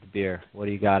 Christmas-themed beer. What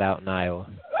do you got out in Iowa?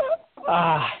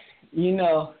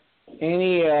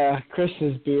 Any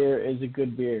Christmas beer is a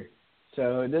good beer,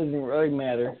 so it doesn't really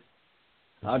matter.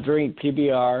 I'll drink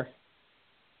PBR.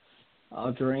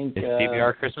 I'll drink. Is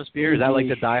PBR Christmas beer? Is that like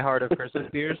the Die Hard of Christmas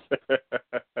beers?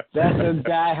 That's a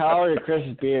Die Hard of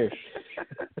Christmas beer.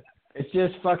 It's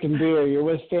just fucking beer. You're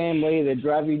with family. They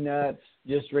drive you nuts.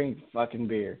 Just drink fucking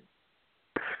beer.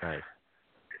 Nice.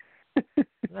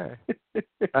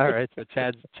 All right. So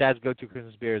Chad's go-to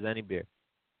Christmas beer is any beer.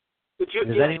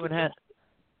 Does anyone have?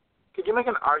 Could you make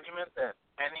an argument that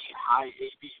any high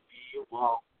ABV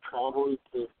will probably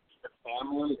to the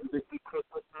family is a good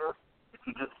Christmas beer if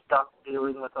you just stuck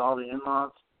dealing with all the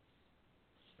in-laws?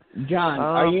 John,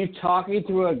 are you talking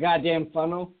through a goddamn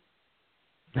funnel?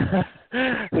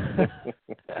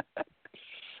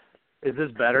 Is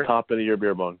this better? Top of your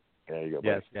beer bong. There you go.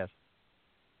 Buddy. Yes.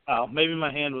 Oh, maybe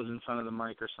my hand was in front of the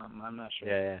mic or something. I'm not sure.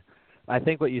 Yeah. I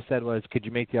think what you said was, could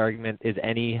you make the argument, is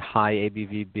any high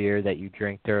ABV beer that you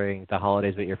drink during the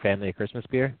holidays with your family a Christmas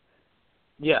beer?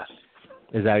 Yes.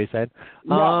 Is that what you said?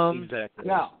 No, exactly.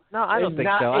 No, I don't think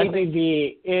so. It's not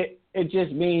ABV. It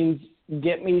just means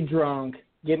get me drunk,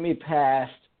 get me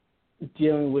past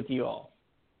dealing with you all.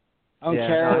 I don't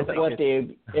care what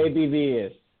the ABV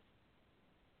is.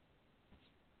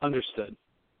 Understood.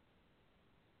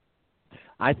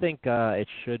 I think it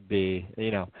should be,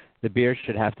 the beer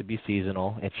should have to be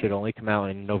seasonal. It should only come out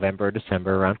in November or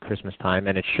December around Christmas time,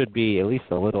 and it should be at least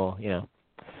a little,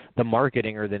 the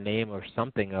marketing or the name or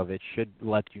something of it should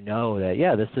let you know that,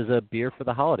 this is a beer for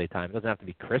the holiday time. It doesn't have to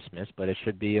be Christmas, but it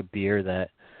should be a beer that,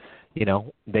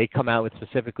 they come out with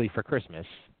specifically for Christmas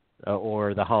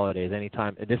or the holidays,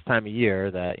 anytime, at this time of year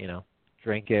that,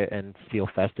 drink it and feel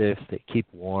festive, keep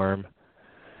warm.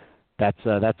 That's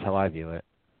how I view it.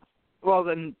 Well,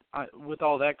 then, with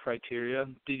all that criteria,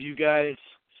 did you guys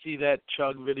see that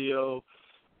Chug video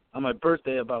on my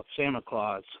birthday about Santa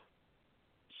Claus?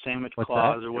 Sandwich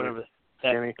Claus or whatever.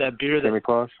 That beer that... Santa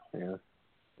Claus? Yeah.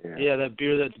 Yeah, that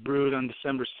beer that's brewed on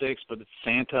December 6th, but it's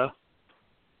Santa.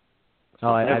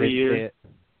 Oh, I didn't year. see it.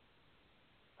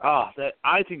 Oh,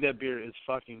 I think that beer is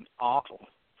fucking awful.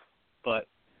 But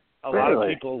a lot of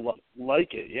people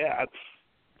like it. Yeah,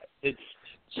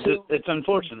 it's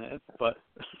unfortunate, but...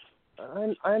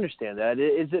 I understand that.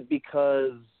 Is it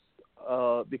because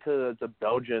it's a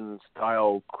Belgian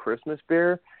style Christmas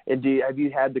beer? And have you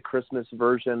had the Christmas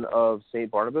version of St.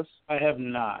 Barnabas? I have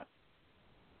not.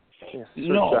 Yeah,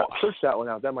 No. Search that one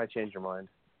out. That might change your mind.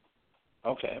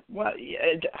 Okay. Well,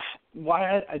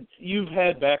 you've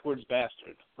had Backwards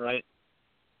Bastard, right?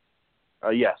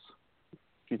 Yes. A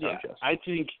few times, yes. I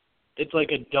think it's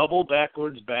like a double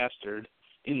Backwards Bastard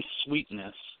in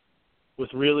sweetness,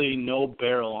 with really no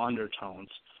barrel undertones.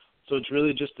 So it's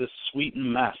really just a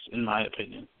sweetened mess, in my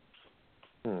opinion.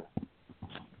 I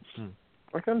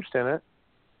can understand that.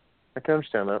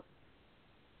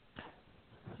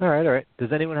 All right.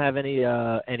 Does anyone have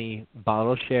any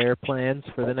bottle share plans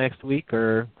for the next week,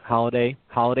 or holiday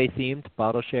themed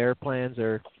bottle share plans,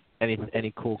 or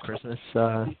any cool Christmas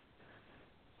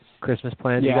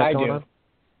plans you got going on?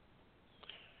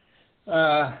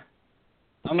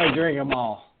 I'm gonna drink them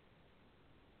all.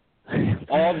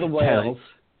 All the whales.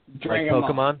 Drink like them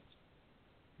Pokemon? all.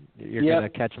 You're going to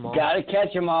catch them all? Gotta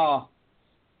catch them all.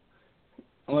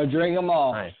 I'm going to drink them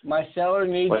all. Nice. My cellar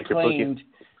needs cleaned.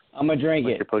 I'm going to drink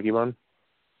it. Your Pokemon?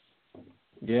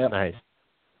 Yeah. Nice.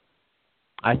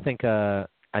 I think a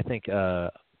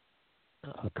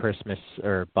Christmas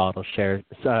or bottle share,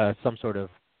 some sort of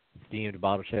themed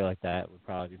bottle share like that would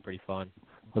probably be pretty fun.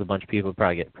 With a bunch of people, would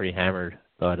probably get pretty hammered.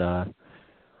 But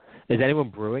is anyone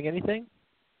brewing anything?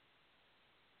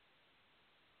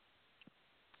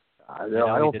 I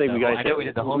don't think we got. I know we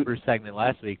did the homebrew segment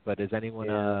last week, but is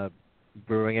anyone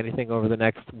brewing anything over the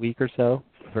next week or so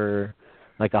for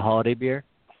like a holiday beer?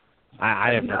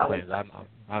 I have no plans.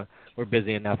 We're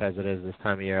busy enough as it is this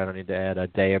time of year. I don't need to add a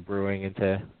day of brewing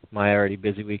into my already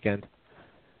busy weekend.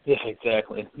 Yeah,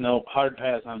 exactly. No, hard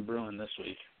pass on brewing this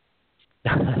week.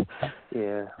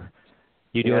 Yeah.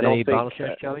 You doing any bottle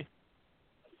shares, Kelly?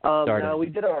 No, we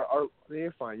did our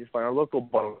you're fine. Our local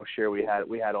bottle share we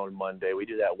had on Monday. We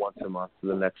do that once a month.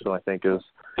 The next one I think is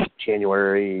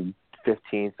January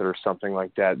 15th or something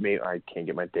like that. Maybe I can't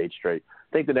get my date straight.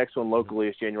 I think the next one locally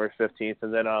is January 15th,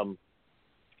 and then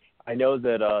I know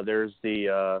that there's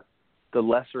the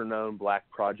lesser known Black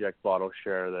Project bottle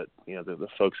share that the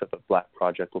folks at the Black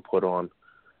Project will put on.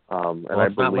 And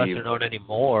it's not lesser known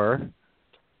anymore.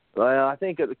 Well, I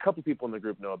think a couple people in the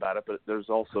group know about it, but there's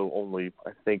also only,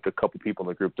 I think, a couple people in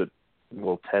the group that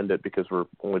will attend it because we're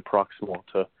only proximal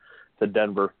to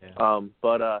Denver. Yeah.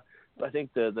 But I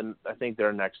think I think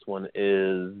their next one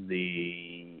is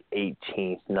the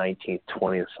 18th, 19th,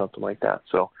 20th, something like that.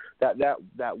 So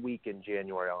that week in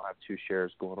January, I'll have 2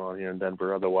 shares going on here in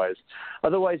Denver. Otherwise,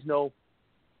 no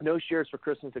shares for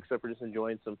Christmas except for just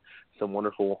enjoying some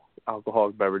wonderful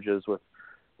alcoholic beverages with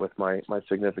my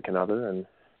significant other. And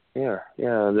yeah.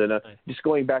 And then just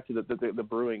going back to the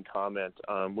brewing comment,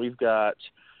 we've got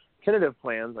tentative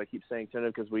plans. I keep saying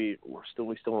tentative because we're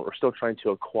still trying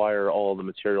to acquire all the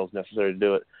materials necessary to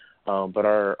do it. But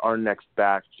our next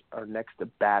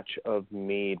batch of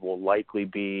mead will likely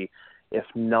be, if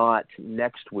not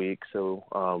next week, so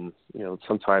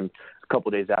sometime a couple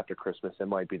of days after Christmas. It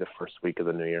might be the first week of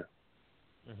the new year.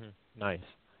 Mm-hmm. Nice.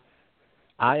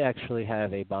 I actually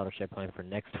have a bottle ship planned for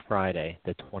next Friday,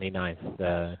 the 29th.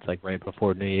 It's like right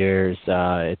before New Year's.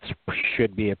 It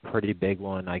should be a pretty big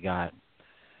one.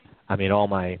 All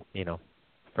my,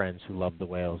 friends who love the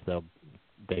whales,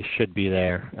 they should be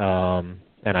there.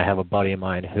 And I have a buddy of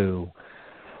mine who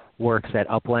works at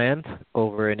Upland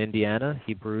over in Indiana.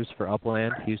 He brews for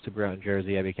Upland. He used to brew out in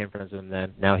Jersey. I became friends with him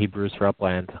then. Now he brews for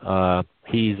Upland.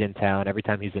 He's in town. Every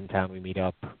time he's in town, we meet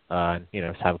up and,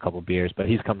 just have a couple of beers. But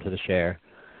he's come to the share.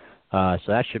 So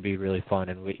that should be really fun.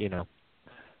 And,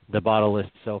 the bottle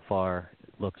list so far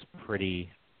looks pretty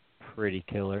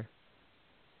killer.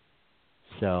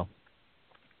 So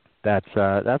that's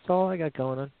all I got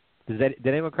going on. Did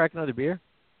anyone crack another beer?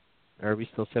 Or are we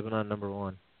still sipping on number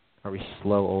 1? Are we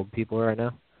slow old people right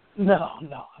now? No.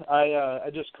 I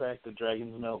just cracked the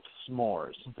Dragon's Milk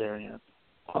S'mores variant.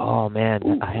 Oh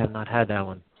man, I have not had that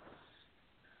one.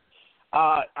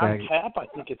 On tap, I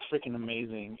think it's freaking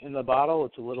amazing. In the bottle,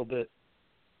 it's a little bit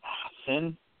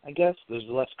thin, I guess. There's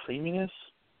less creaminess.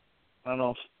 I don't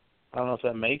know if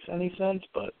that makes any sense,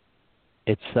 but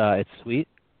it's sweet.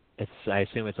 I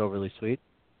assume it's overly sweet.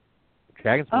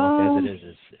 Dragon's Milk, as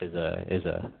it is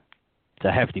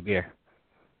a hefty beer.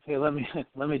 Hey, let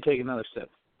me take another sip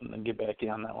and then get back to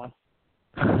you on that one.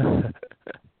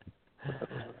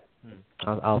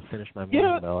 I'll finish my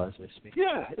morning bell as we speak.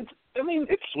 Yeah,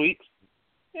 it's sweet.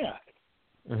 Yeah,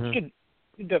 you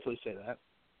could definitely say that.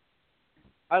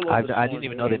 I didn't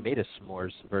even know they made a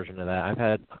s'mores version of that. I've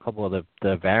had a couple of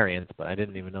the variants, but I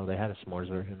didn't even know they had a s'mores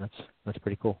version. That's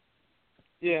pretty cool.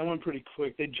 Yeah, it went pretty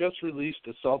quick. They just released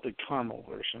a salted caramel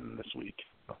version this week.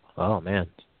 Oh man,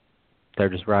 they're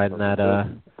just riding that.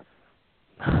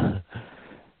 All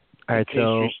right,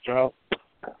 so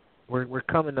we're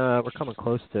coming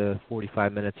close to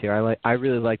 45 minutes here. I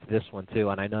really liked this one too,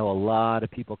 and I know a lot of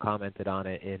people commented on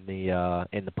it in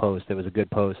the post. It was a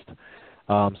good post.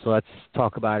 So let's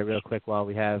talk about it real quick while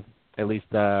we have at least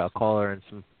a caller and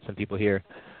some people here.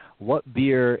 What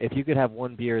beer, if you could have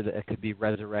one beer that could be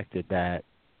resurrected that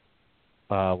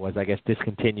was, I guess,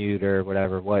 discontinued or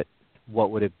whatever, what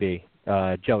would it be?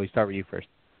 Joey, start with you first.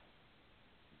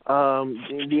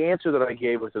 The answer that I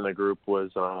gave within the group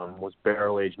was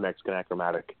barrel-aged Mexican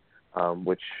Achromatic,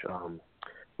 which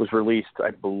was released,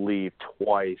 I believe,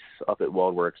 twice up at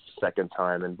WeldWerks. Second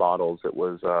time in bottles, it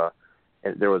was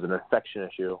there was an infection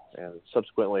issue, and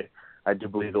subsequently, I do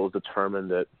believe it was determined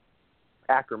that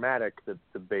Achromatic,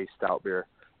 the base stout beer,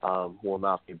 will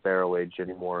not be barrel-aged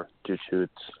anymore due to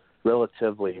its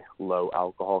relatively low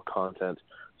alcohol content.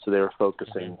 So they were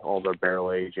focusing all their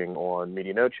barrel aging on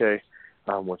Medianoche,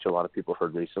 which a lot of people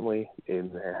heard recently,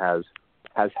 and has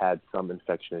had some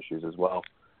infection issues as well.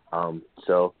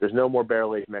 So there's no more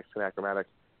barrel-aged Mexican Achromatic,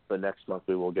 but next month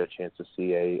we will get a chance to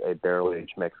see a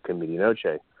barrel-aged Mexican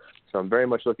Medianoche. So I'm very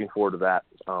much looking forward to that,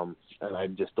 and I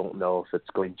just don't know if it's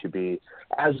going to be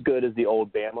as good as the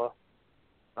old Bama,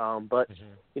 but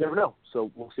you never know.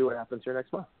 So we'll see what happens here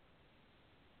next month.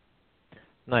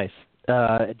 Nice.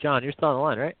 John, you're still on the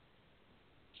line, right?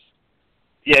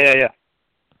 Yeah.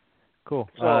 Cool.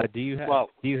 So, do you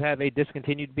have a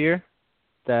discontinued beer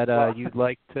that you'd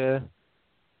like to?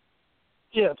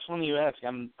 Yeah, it's funny you ask.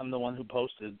 I'm the one who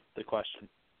posted the question.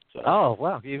 So. Oh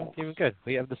wow, even good.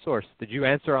 We have the source. Did you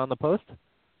answer on the post?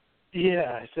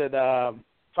 Yeah, I said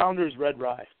Founders Red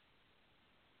Rye.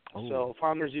 Oh. So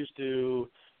Founders used to,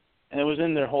 and it was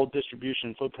in their whole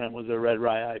distribution footprint, was their Red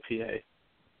Rye IPA.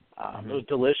 It was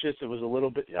delicious. It was a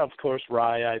little bit, of course,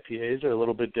 rye IPAs are a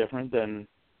little bit different than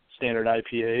standard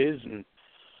IPAs, and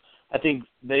I think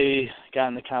they got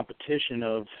in the competition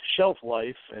of shelf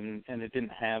life, and it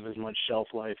didn't have as much shelf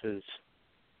life as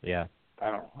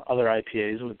other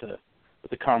IPAs with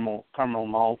the caramel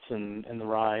malts and the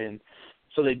rye, and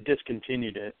so they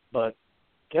discontinued it. But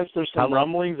I guess there's some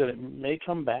rumblings that it may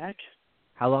come back.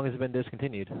 How long has it been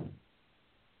discontinued?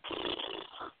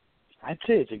 I'd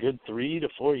say it's a good 3 to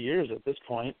 4 years at this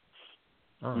point.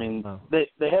 Oh, I mean, wow.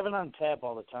 they have it on tap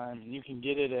all the time, and you can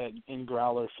get it in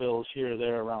growler fills here or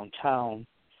there around town.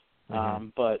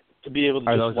 But to be able to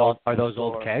are those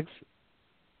old kegs?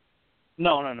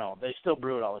 No. They still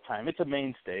brew it all the time. It's a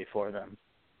mainstay for them.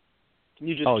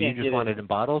 You just you just want it in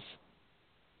bottles?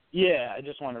 Yeah, I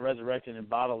just want it resurrected in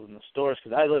bottles in the stores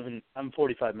because I'm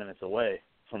 45 minutes away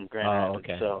from Grand Rapids.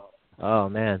 Okay. So. Oh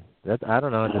man, I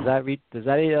don't know. Does that meet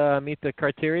the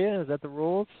criteria? Is that the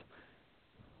rules?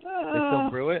 They still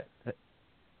brew it.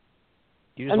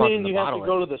 You just want them to you have bottle to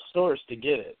go to the source to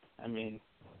get it. I mean,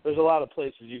 there's a lot of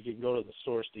places you can go to the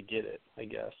source to get it, I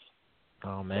guess.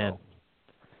 Oh man.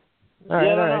 So. All right,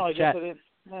 I don't all know. right. I guess I didn't.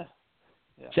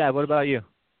 Yeah. Chad, what about you?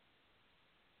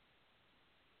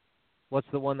 What's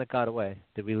the one that got away?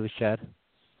 Did we lose Chad?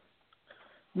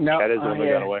 No, Chad is the one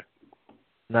that got away.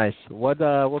 Nice. What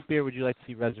beer would you like to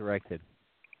see resurrected?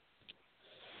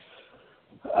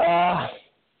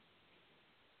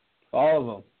 All of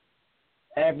them.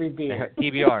 Every beer.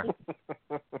 TBR.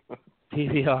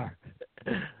 TBR.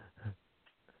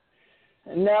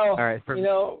 No, all right,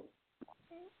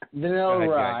 Vanilla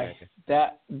Rye.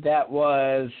 That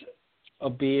was a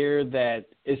beer that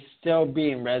is still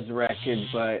being resurrected,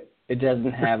 but it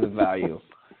doesn't have the value.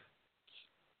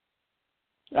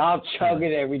 I'll chug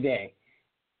it every day.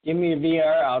 Give me a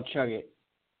VR, I'll chug it.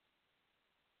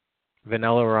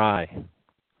 Vanilla Rye.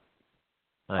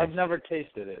 Nice. I've never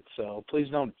tasted it, so please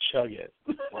don't chug it.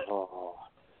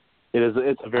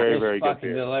 It's a very, very good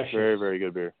beer. Delicious. Very, very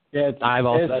good beer. Yeah, I've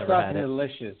also it's never had it.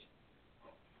 Delicious.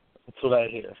 That's what I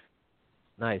hear.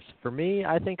 Nice. For me,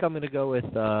 I think I'm going to go with,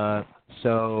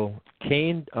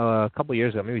 Kane, a couple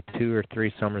years ago, maybe 2 or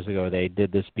 3 summers ago, they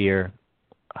did this beer.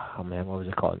 Oh, man, what was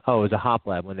it called? Oh, it was a Hop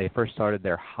Lab. When they first started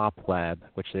their Hop Lab,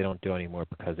 which they don't do anymore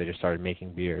because they just started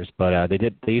making beers. But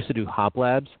they used to do Hop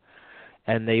Labs,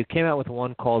 and they came out with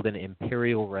one called an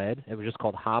Imperial Red. It was just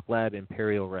called Hop Lab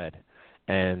Imperial Red.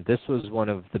 And this was one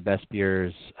of the best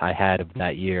beers I had of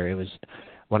that year. It was,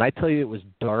 when I tell you it was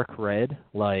dark red,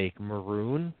 like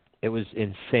maroon, it was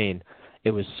insane.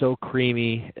 It was so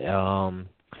creamy.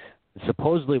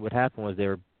 Supposedly what happened was they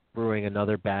were brewing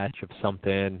another batch of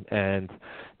something, and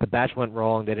the batch went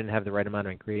wrong. They didn't have the right amount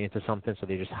of ingredients or something, so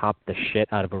they just hopped the shit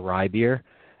out of a rye beer,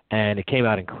 and it came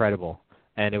out incredible.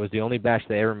 And it was the only batch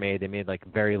they ever made. They made like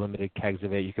very limited kegs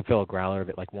of it. You could fill a growler of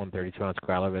it, like 132-ounce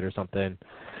growler of it or something,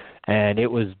 and it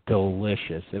was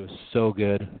delicious. It was so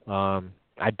good.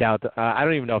 I doubt. I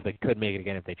don't even know if they could make it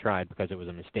again if they tried because it was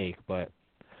a mistake. But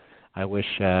I wish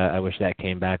that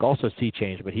came back. Also, Sea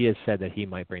Change, but he has said that he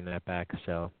might bring that back.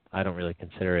 So I don't really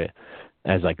consider it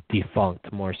as like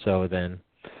defunct, more so than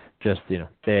just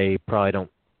they probably don't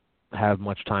have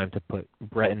much time to put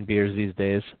Breton beers these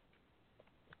days.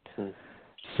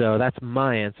 So that's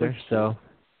my answer. So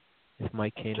if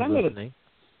Mike Kane is listening.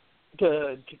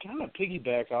 To kind of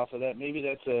piggyback off of that, maybe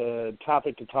that's a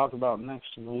topic to talk about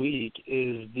next week,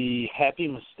 is the happy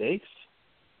mistakes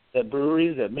that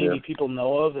breweries that maybe people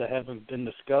know of that haven't been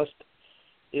discussed.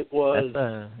 That's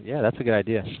a good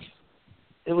idea.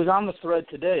 It was on the thread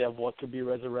today of what could be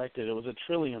resurrected. It was a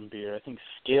Trillium beer, I think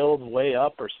Scaled Way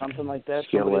Up or something like that.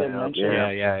 Somebody had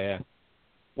mentioned Yeah.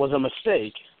 was a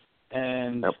mistake,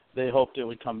 and they hoped it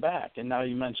would come back. And now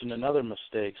you mentioned another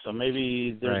mistake, so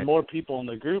maybe there's more people in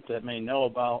the group that may know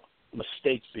about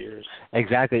mistake beers.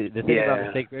 Exactly. The thing about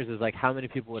mistake beers is like how many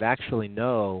people would actually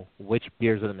know which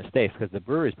beers are the mistakes, because the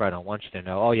breweries probably don't want you to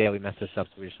know, oh yeah, we messed this up,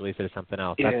 so we just release it as something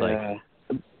else. That's like,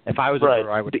 if I was a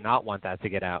brewer, I would not want that to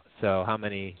get out. So how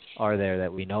many are there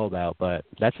that we know about? But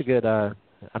that's a good, I'm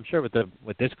sure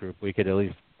with this group, we could at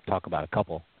least talk about a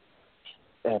couple.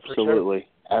 Absolutely.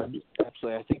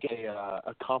 Absolutely. I think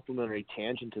a complimentary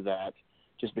tangent to that,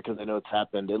 just because I know it's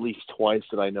happened at least twice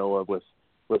that I know of with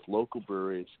local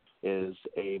breweries, is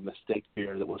a mistake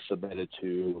beer that was submitted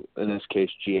to, in this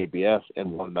case, GABF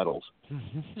and won medals.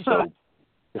 So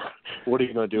what are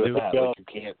you going to do with that? Like, you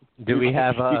can't. Do we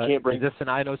have? You can't bring. Is this an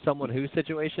I know someone who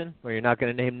situation where you're not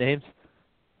going to name names?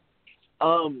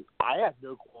 I have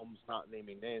no qualms not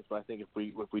naming names, but I think if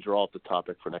we draw up the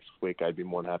topic for next week, I'd be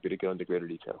more than happy to go into greater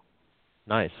detail.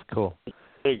 Nice, cool.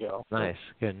 There you go. Nice,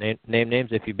 good. Name names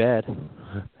if you bad.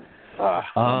 I'm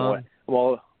all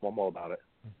about it.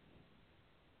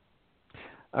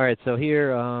 All right, so here,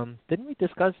 didn't we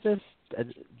discuss this?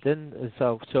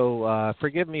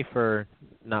 Forgive me for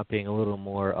not being a little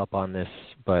more up on this,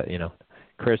 but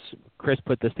Chris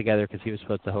put this together because he was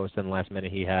supposed to host, and last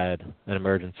minute he had an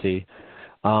emergency.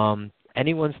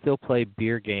 Anyone still play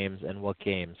beer games, and what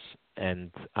games?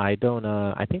 And I don't.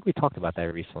 I think we talked about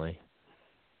that recently.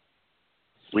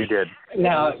 We did.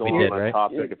 Now, we did, right?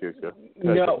 Topic a few weeks ago.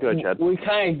 No, go ahead, Chad. we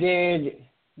kind of did.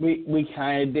 We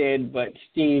kind of did, but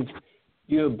Steve,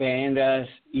 you abandoned us.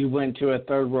 You went to a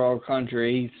third world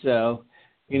country, so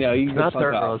you know you It's can not fuck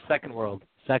third off. world,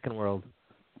 second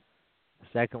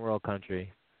world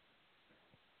country.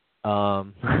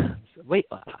 Wait,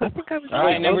 I think I was. All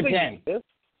right, number 10.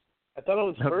 I thought it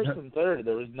was first and third.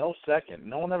 There was no second.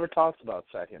 No one ever talks about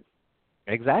second.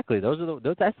 Exactly. That's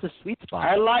the sweet spot.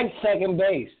 I like second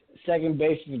base. Second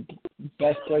base is the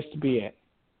best place to be at.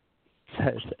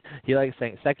 He likes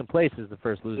saying second place is the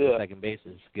first loser. Yeah. Second base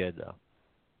is good though.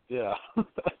 Yeah.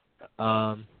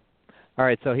 All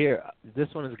right, so here, this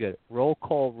one is good. Roll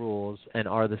call rules, and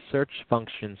are the search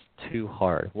functions too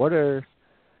hard?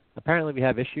 Apparently we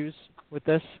have issues with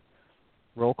this.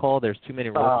 Roll call, there's too many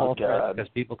roll call threads because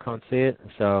people can't see it.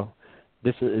 So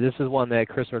this is one that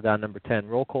Chris wrote down, number 10.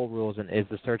 Roll call rules, and is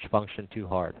the search function too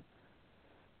hard?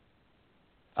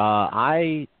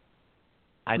 I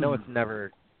know it's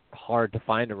never hard to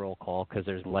find a roll call because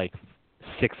there's like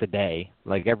 6 a day,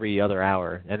 like every other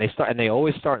hour, and they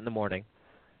always start in the morning.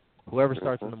 Whoever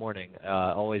starts in the morning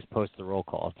always posts the roll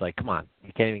call. It's like, come on,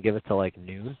 you can't even give it till like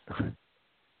noon.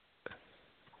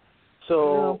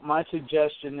 So my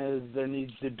suggestion is there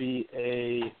needs to be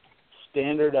a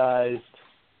standardized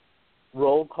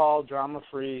roll call,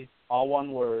 drama-free, all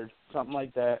one word, something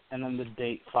like that, and then the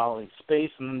date following,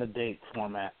 space, and then the date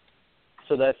format.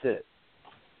 So that's it.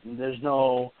 There's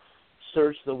no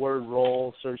search the word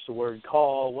roll, search the word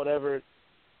call, whatever.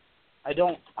 I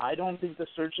don't think the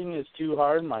searching is too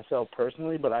hard myself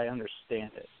personally, but I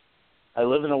understand it. I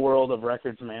live in a world of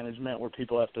records management where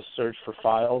people have to search for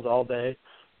files all day,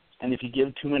 and if you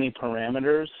give too many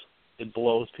parameters, it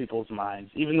blows people's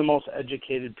minds. Even the most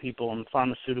educated people in the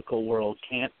pharmaceutical world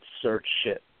can't search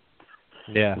shit.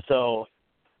 Yeah. So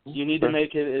you need to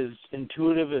make it as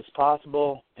intuitive as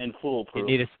possible and foolproof.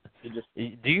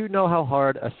 Do you know how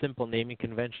hard a simple naming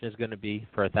convention is going to be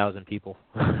for 1,000 people?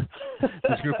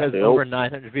 This group has over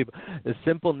 900 people. The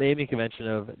simple naming convention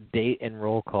of date and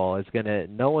roll call is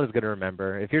no one's going to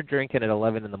remember. If you're drinking at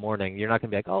 11 in the morning, you're not going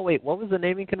to be like, oh, wait, what was the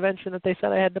naming convention that they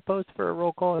said I had to post for a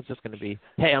roll call? It's just going to be,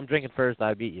 hey, I'm drinking first,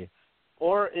 I beat you.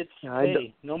 Or it's,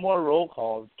 hey, no more roll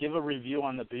calls. Give a review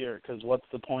on the beer, because what's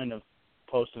the point of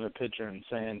posting a picture and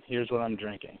saying, here's what I'm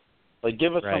drinking? Like,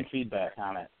 give us some feedback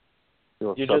on it.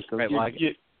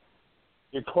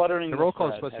 You're cluttering the roll call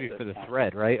is supposed to be for the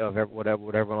thread, right, of what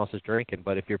everyone else is drinking.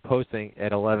 But if you're posting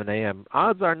at 11 a.m.,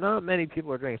 odds are not many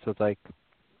people are drinking. So it's like,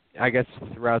 I guess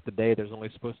throughout the day there's only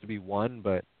supposed to be one,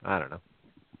 but I don't know.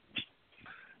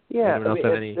 Yeah, anyone else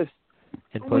have any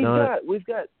input on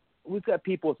it? We've got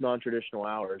people with non-traditional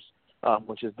hours,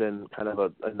 which has been kind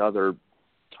of another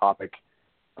topic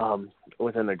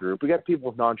within the group. We got people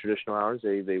with non-traditional hours.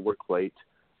 They work late.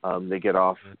 They get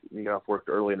off work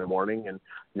early in the morning, and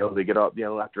they get up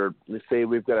after, let's say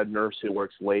we've got a nurse who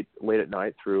works late at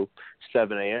night through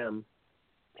 7 a.m.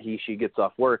 She gets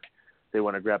off work. They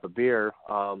want to grab a beer,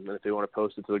 and if they want to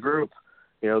post it to the group,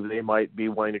 they might be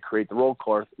wanting to create the roll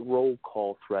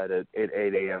call thread at 8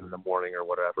 a.m. in the morning or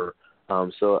whatever.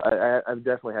 So I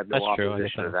definitely have no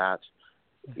opposition to that.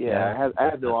 Yeah, I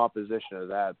have no opposition to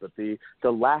that, but the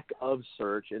lack of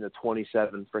search in the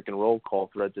 27 freaking roll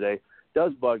call thread today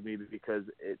does bug me, because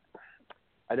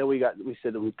I know we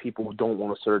said that people don't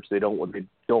want to search, they don't want to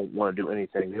do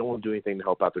anything, they don't want to do anything to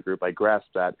help out the group. I grasp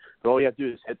that, but all you have to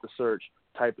do is hit the search,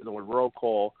 type in the word roll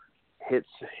call, hit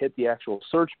the actual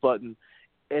search button,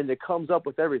 and it comes up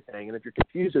with everything. And if you're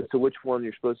confused as to which one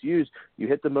you're supposed to use, you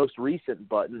hit the most recent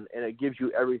button, and it gives you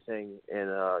everything in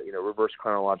reverse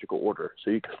chronological order,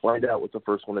 so you can find out what the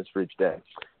first one is for each day.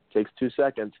 It takes 2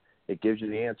 seconds, it gives you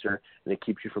the answer, and it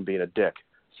keeps you from being a dick.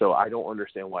 So I don't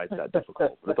understand why it's that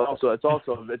difficult. But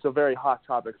it's a very hot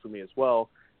topic for me as well,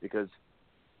 because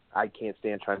I can't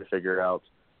stand trying to figure it out.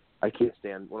 I can't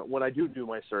stand when I do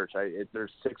my search.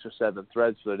 There's 6 or 7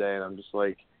 threads for the day, and I'm just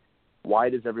like, why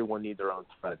does everyone need their own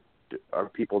thread? Are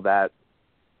people that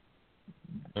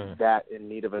in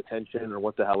need of attention, or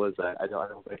what the hell is that? I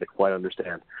don't think I quite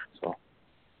understand. So,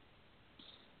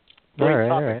 great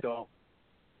topic, though.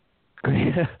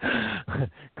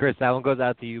 Chris, that one goes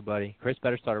out to you, buddy. Chris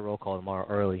better start a roll call tomorrow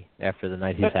early after the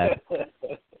night he's had.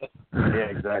 Yeah,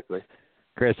 exactly.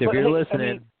 Chris, if you're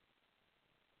listening.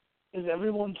 Is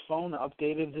everyone's phone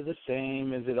updated to the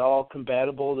same? Is it all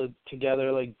compatible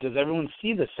together? Like, does everyone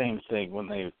see the same thing when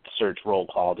they search roll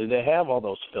call? Do they have all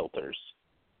those filters?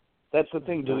 That's the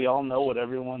thing. Do we all know what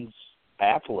everyone's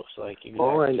app looks like? Exactly?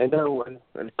 Oh, I know.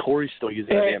 And Corey's still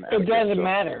using the damn app. It doesn't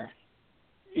matter.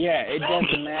 Yeah, it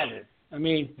doesn't matter. I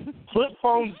mean, flip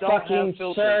phones don't have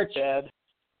filters, Dad.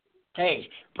 Hey,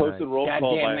 Posted roll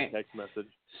call goddamn via it. text message.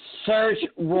 Search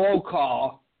roll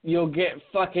call. You'll get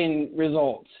fucking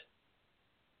results.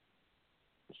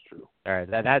 It's true. All right,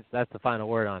 that's the final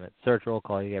word on it. Search roll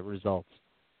call, you get results.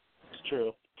 It's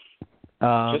true.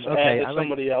 Just add to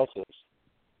somebody else's.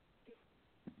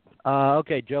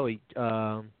 Okay, Joey.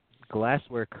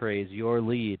 Glassware craze, your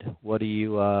lead. What did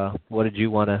you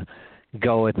want to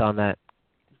go with on that?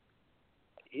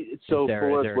 So for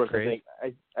what it's worth, craze?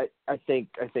 I think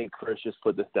Chris just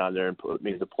put this down there and put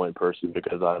me as a point person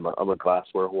because I'm a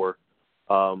glassware whore.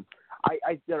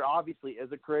 There obviously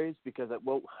is a craze because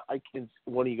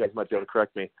one of you guys might be able to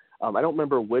correct me. I don't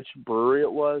remember which brewery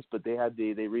it was, but they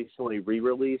recently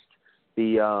re-released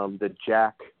the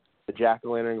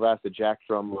jack-o'-lantern glass, the Jack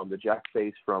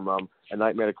face from A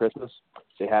Nightmare to Christmas.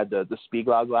 They had the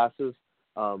Spiegel glasses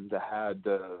that had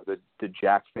the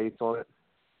Jack face on it,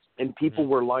 and people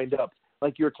were lined up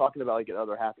like you were talking about, like at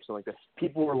Other Half or something like that.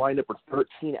 People were lined up for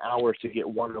 13 hours to get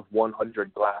one of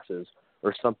 100 glasses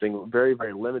or something very,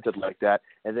 very limited like that.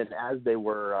 And then as they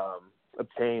were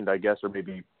obtained, I guess, or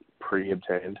maybe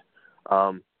pre-obtained,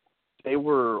 they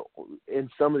were in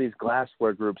some of these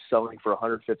glassware groups selling for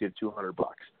 $150 to $200.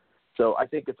 So I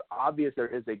think it's obvious there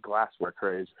is a glassware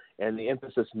craze, and the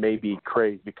emphasis may be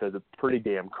craze because it's pretty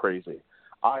damn crazy.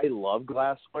 I love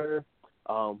glassware,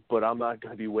 but I'm not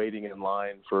going to be waiting in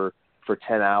line for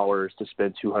 10 hours to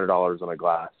spend $200 on a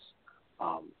glass.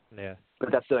 Yeah.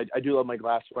 But that said, I do love my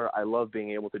glassware. I love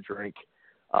being able to drink,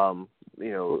 a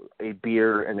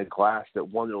beer in a glass that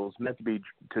was meant to be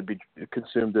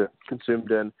consumed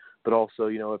in, but also,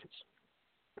 if it's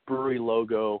brewery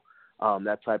logo,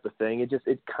 that type of thing. It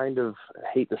kind of, I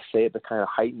hate to say it, but kind of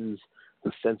heightens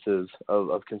the senses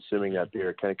of consuming that beer.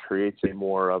 It kind of creates a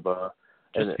more of a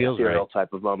feels ethereal right.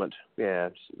 type of moment. Yeah,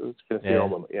 it's an ethereal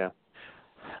moment. Yeah.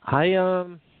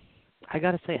 I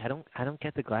gotta say, I don't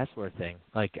get the glassware thing.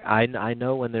 Like, I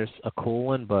know when there's a cool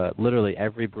one, but literally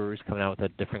every brewery's coming out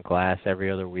with a different glass every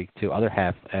other week too.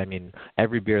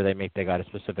 Every beer they make, they got a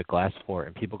specific glass for it,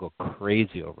 and people go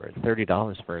crazy over it.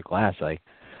 $30 for a glass, like,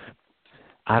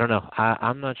 I don't know.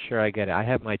 I'm not sure I get it. I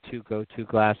have my two go-to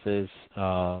glasses,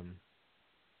 and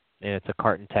it's a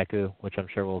Carton Teku, which I'm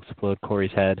sure will explode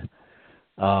Corey's head.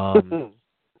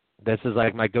 This is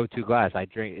like my go-to glass. I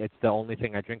drink. It's the only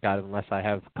thing I drink out of unless I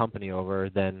have company over.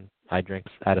 Then I drink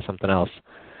out of something else.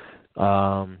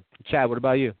 Chad, what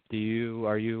about you?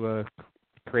 Are you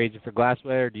crazy for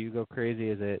glassware? Do you go crazy?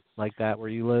 Is it like that where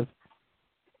you live?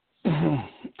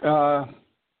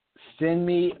 Send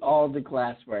me all the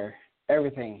glassware,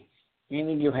 everything,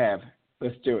 anything you have.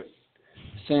 Let's do it.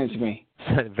 Send it to me.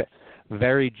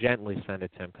 Very gently send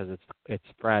it to him because it's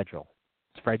fragile.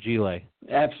 It's fragile.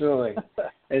 Absolutely.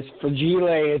 It's fragile.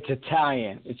 It's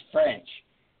Italian. It's French.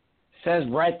 It says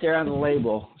right there on the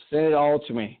label. Send it all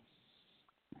to me.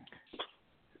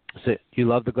 So you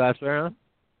love the glassware, huh?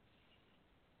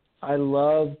 I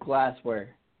love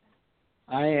glassware.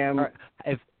 I am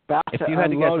If about to you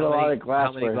had to guess unload a lot of glassware.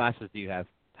 how many glasses do you have?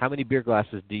 How many beer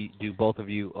glasses do both of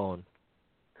you own?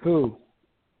 Who?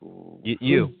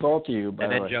 You. Who's both of you, by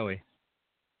and the then way? Joey.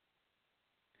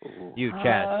 You,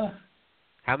 Chad.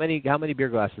 How many beer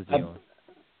glasses do you own?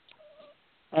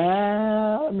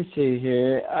 Let me see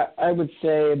here. I would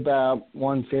say about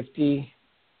 150,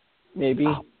 maybe.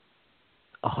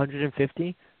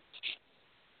 150?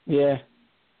 Yeah.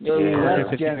 Maybe that's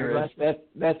 150 generous.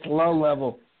 That's low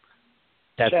level.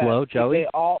 That's Chad, low, Joey?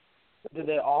 Did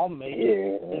they all make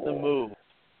it in the move?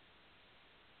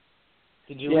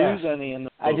 Did you lose any in the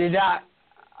move?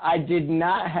 I did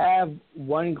not have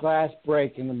one glass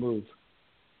break in the move.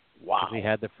 Wow. We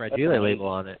had the Fragile label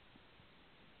on it.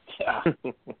 Yeah.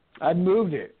 I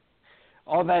moved it.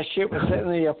 All that shit was sitting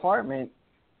in the apartment.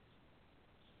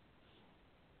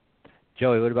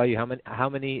 Joey, what about you? How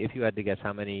many? If you had to guess,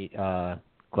 how many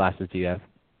glasses do you have?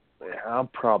 Yeah, I'm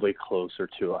probably closer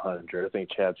to 100. I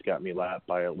think Chad's got me lapped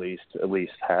by at least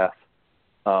half.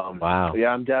 Wow. Yeah,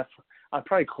 I'm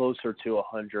probably closer to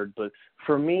 100. But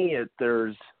for me, a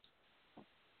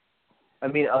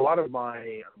lot of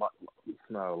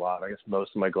not a lot. I guess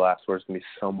most of my glassware is going to be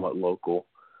somewhat local.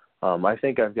 I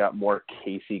think I've got more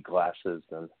Casey glasses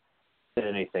than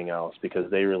anything else because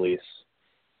they release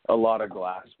a lot of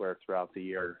glassware throughout the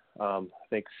year. I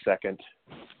think second,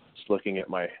 just looking at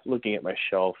my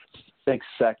shelf, I think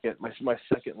second, my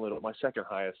second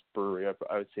highest brewery, I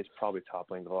would say it's probably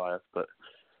Toppling Goliath, but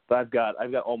I've got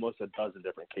almost a dozen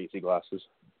different Casey glasses.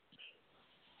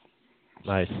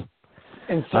 Nice.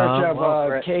 In search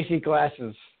of Casey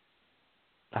glasses.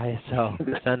 So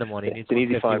send him one. He needs it's an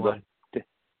easy find, 151. It's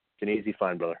an easy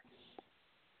find, brother.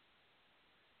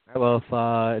 Well, if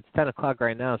it's 10 o'clock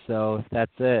right now, so if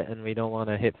that's it and we don't want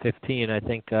to hit 15, I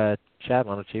think, Chad,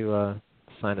 why don't you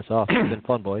sign us off? It's been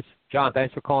fun, boys. John,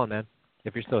 thanks for calling, man,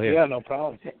 if you're still here. Yeah, no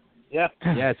problem. Yeah.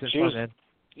 Yeah, it's been Cheers. fun, man.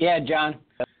 Yeah, John.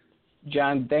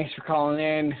 John, thanks for calling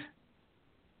in.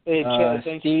 Hey, Chad,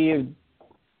 Steve,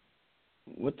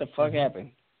 what the fuck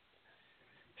happened?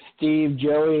 Steve,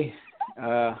 Joey,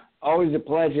 always a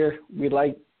pleasure. We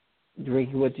like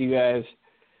drinking with you guys.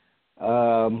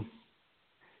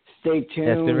 Stay tuned.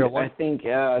 Yeah, it's been real. I think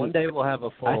one day we'll have a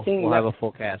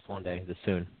full cast one day this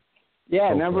soon. Yeah,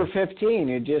 hopefully. number 15.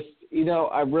 It just,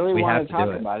 I really want to talk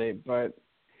about it, but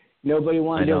nobody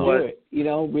wanted to do it. We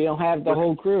don't have the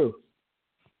whole crew.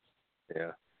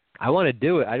 Yeah. I want to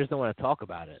do it. I just don't want to talk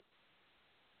about it.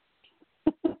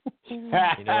 You know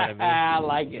what I mean? I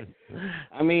like it.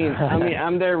 I mean,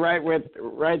 I'm there right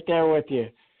there with you.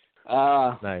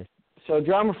 Nice. So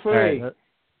drama free. Right.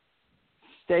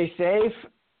 Stay safe.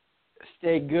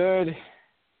 Stay good.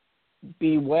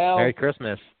 Be well. Merry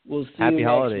Christmas. We'll see Happy you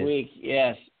holidays. next week.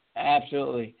 Yes,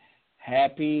 absolutely.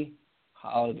 Happy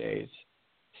holidays.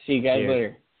 See you guys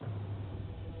later.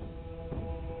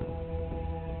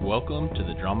 Welcome to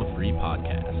the Drama Free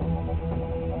Podcast.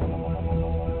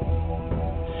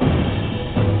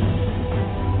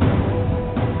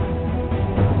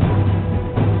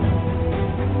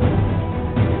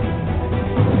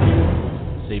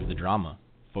 Save the drama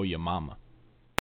for your mama.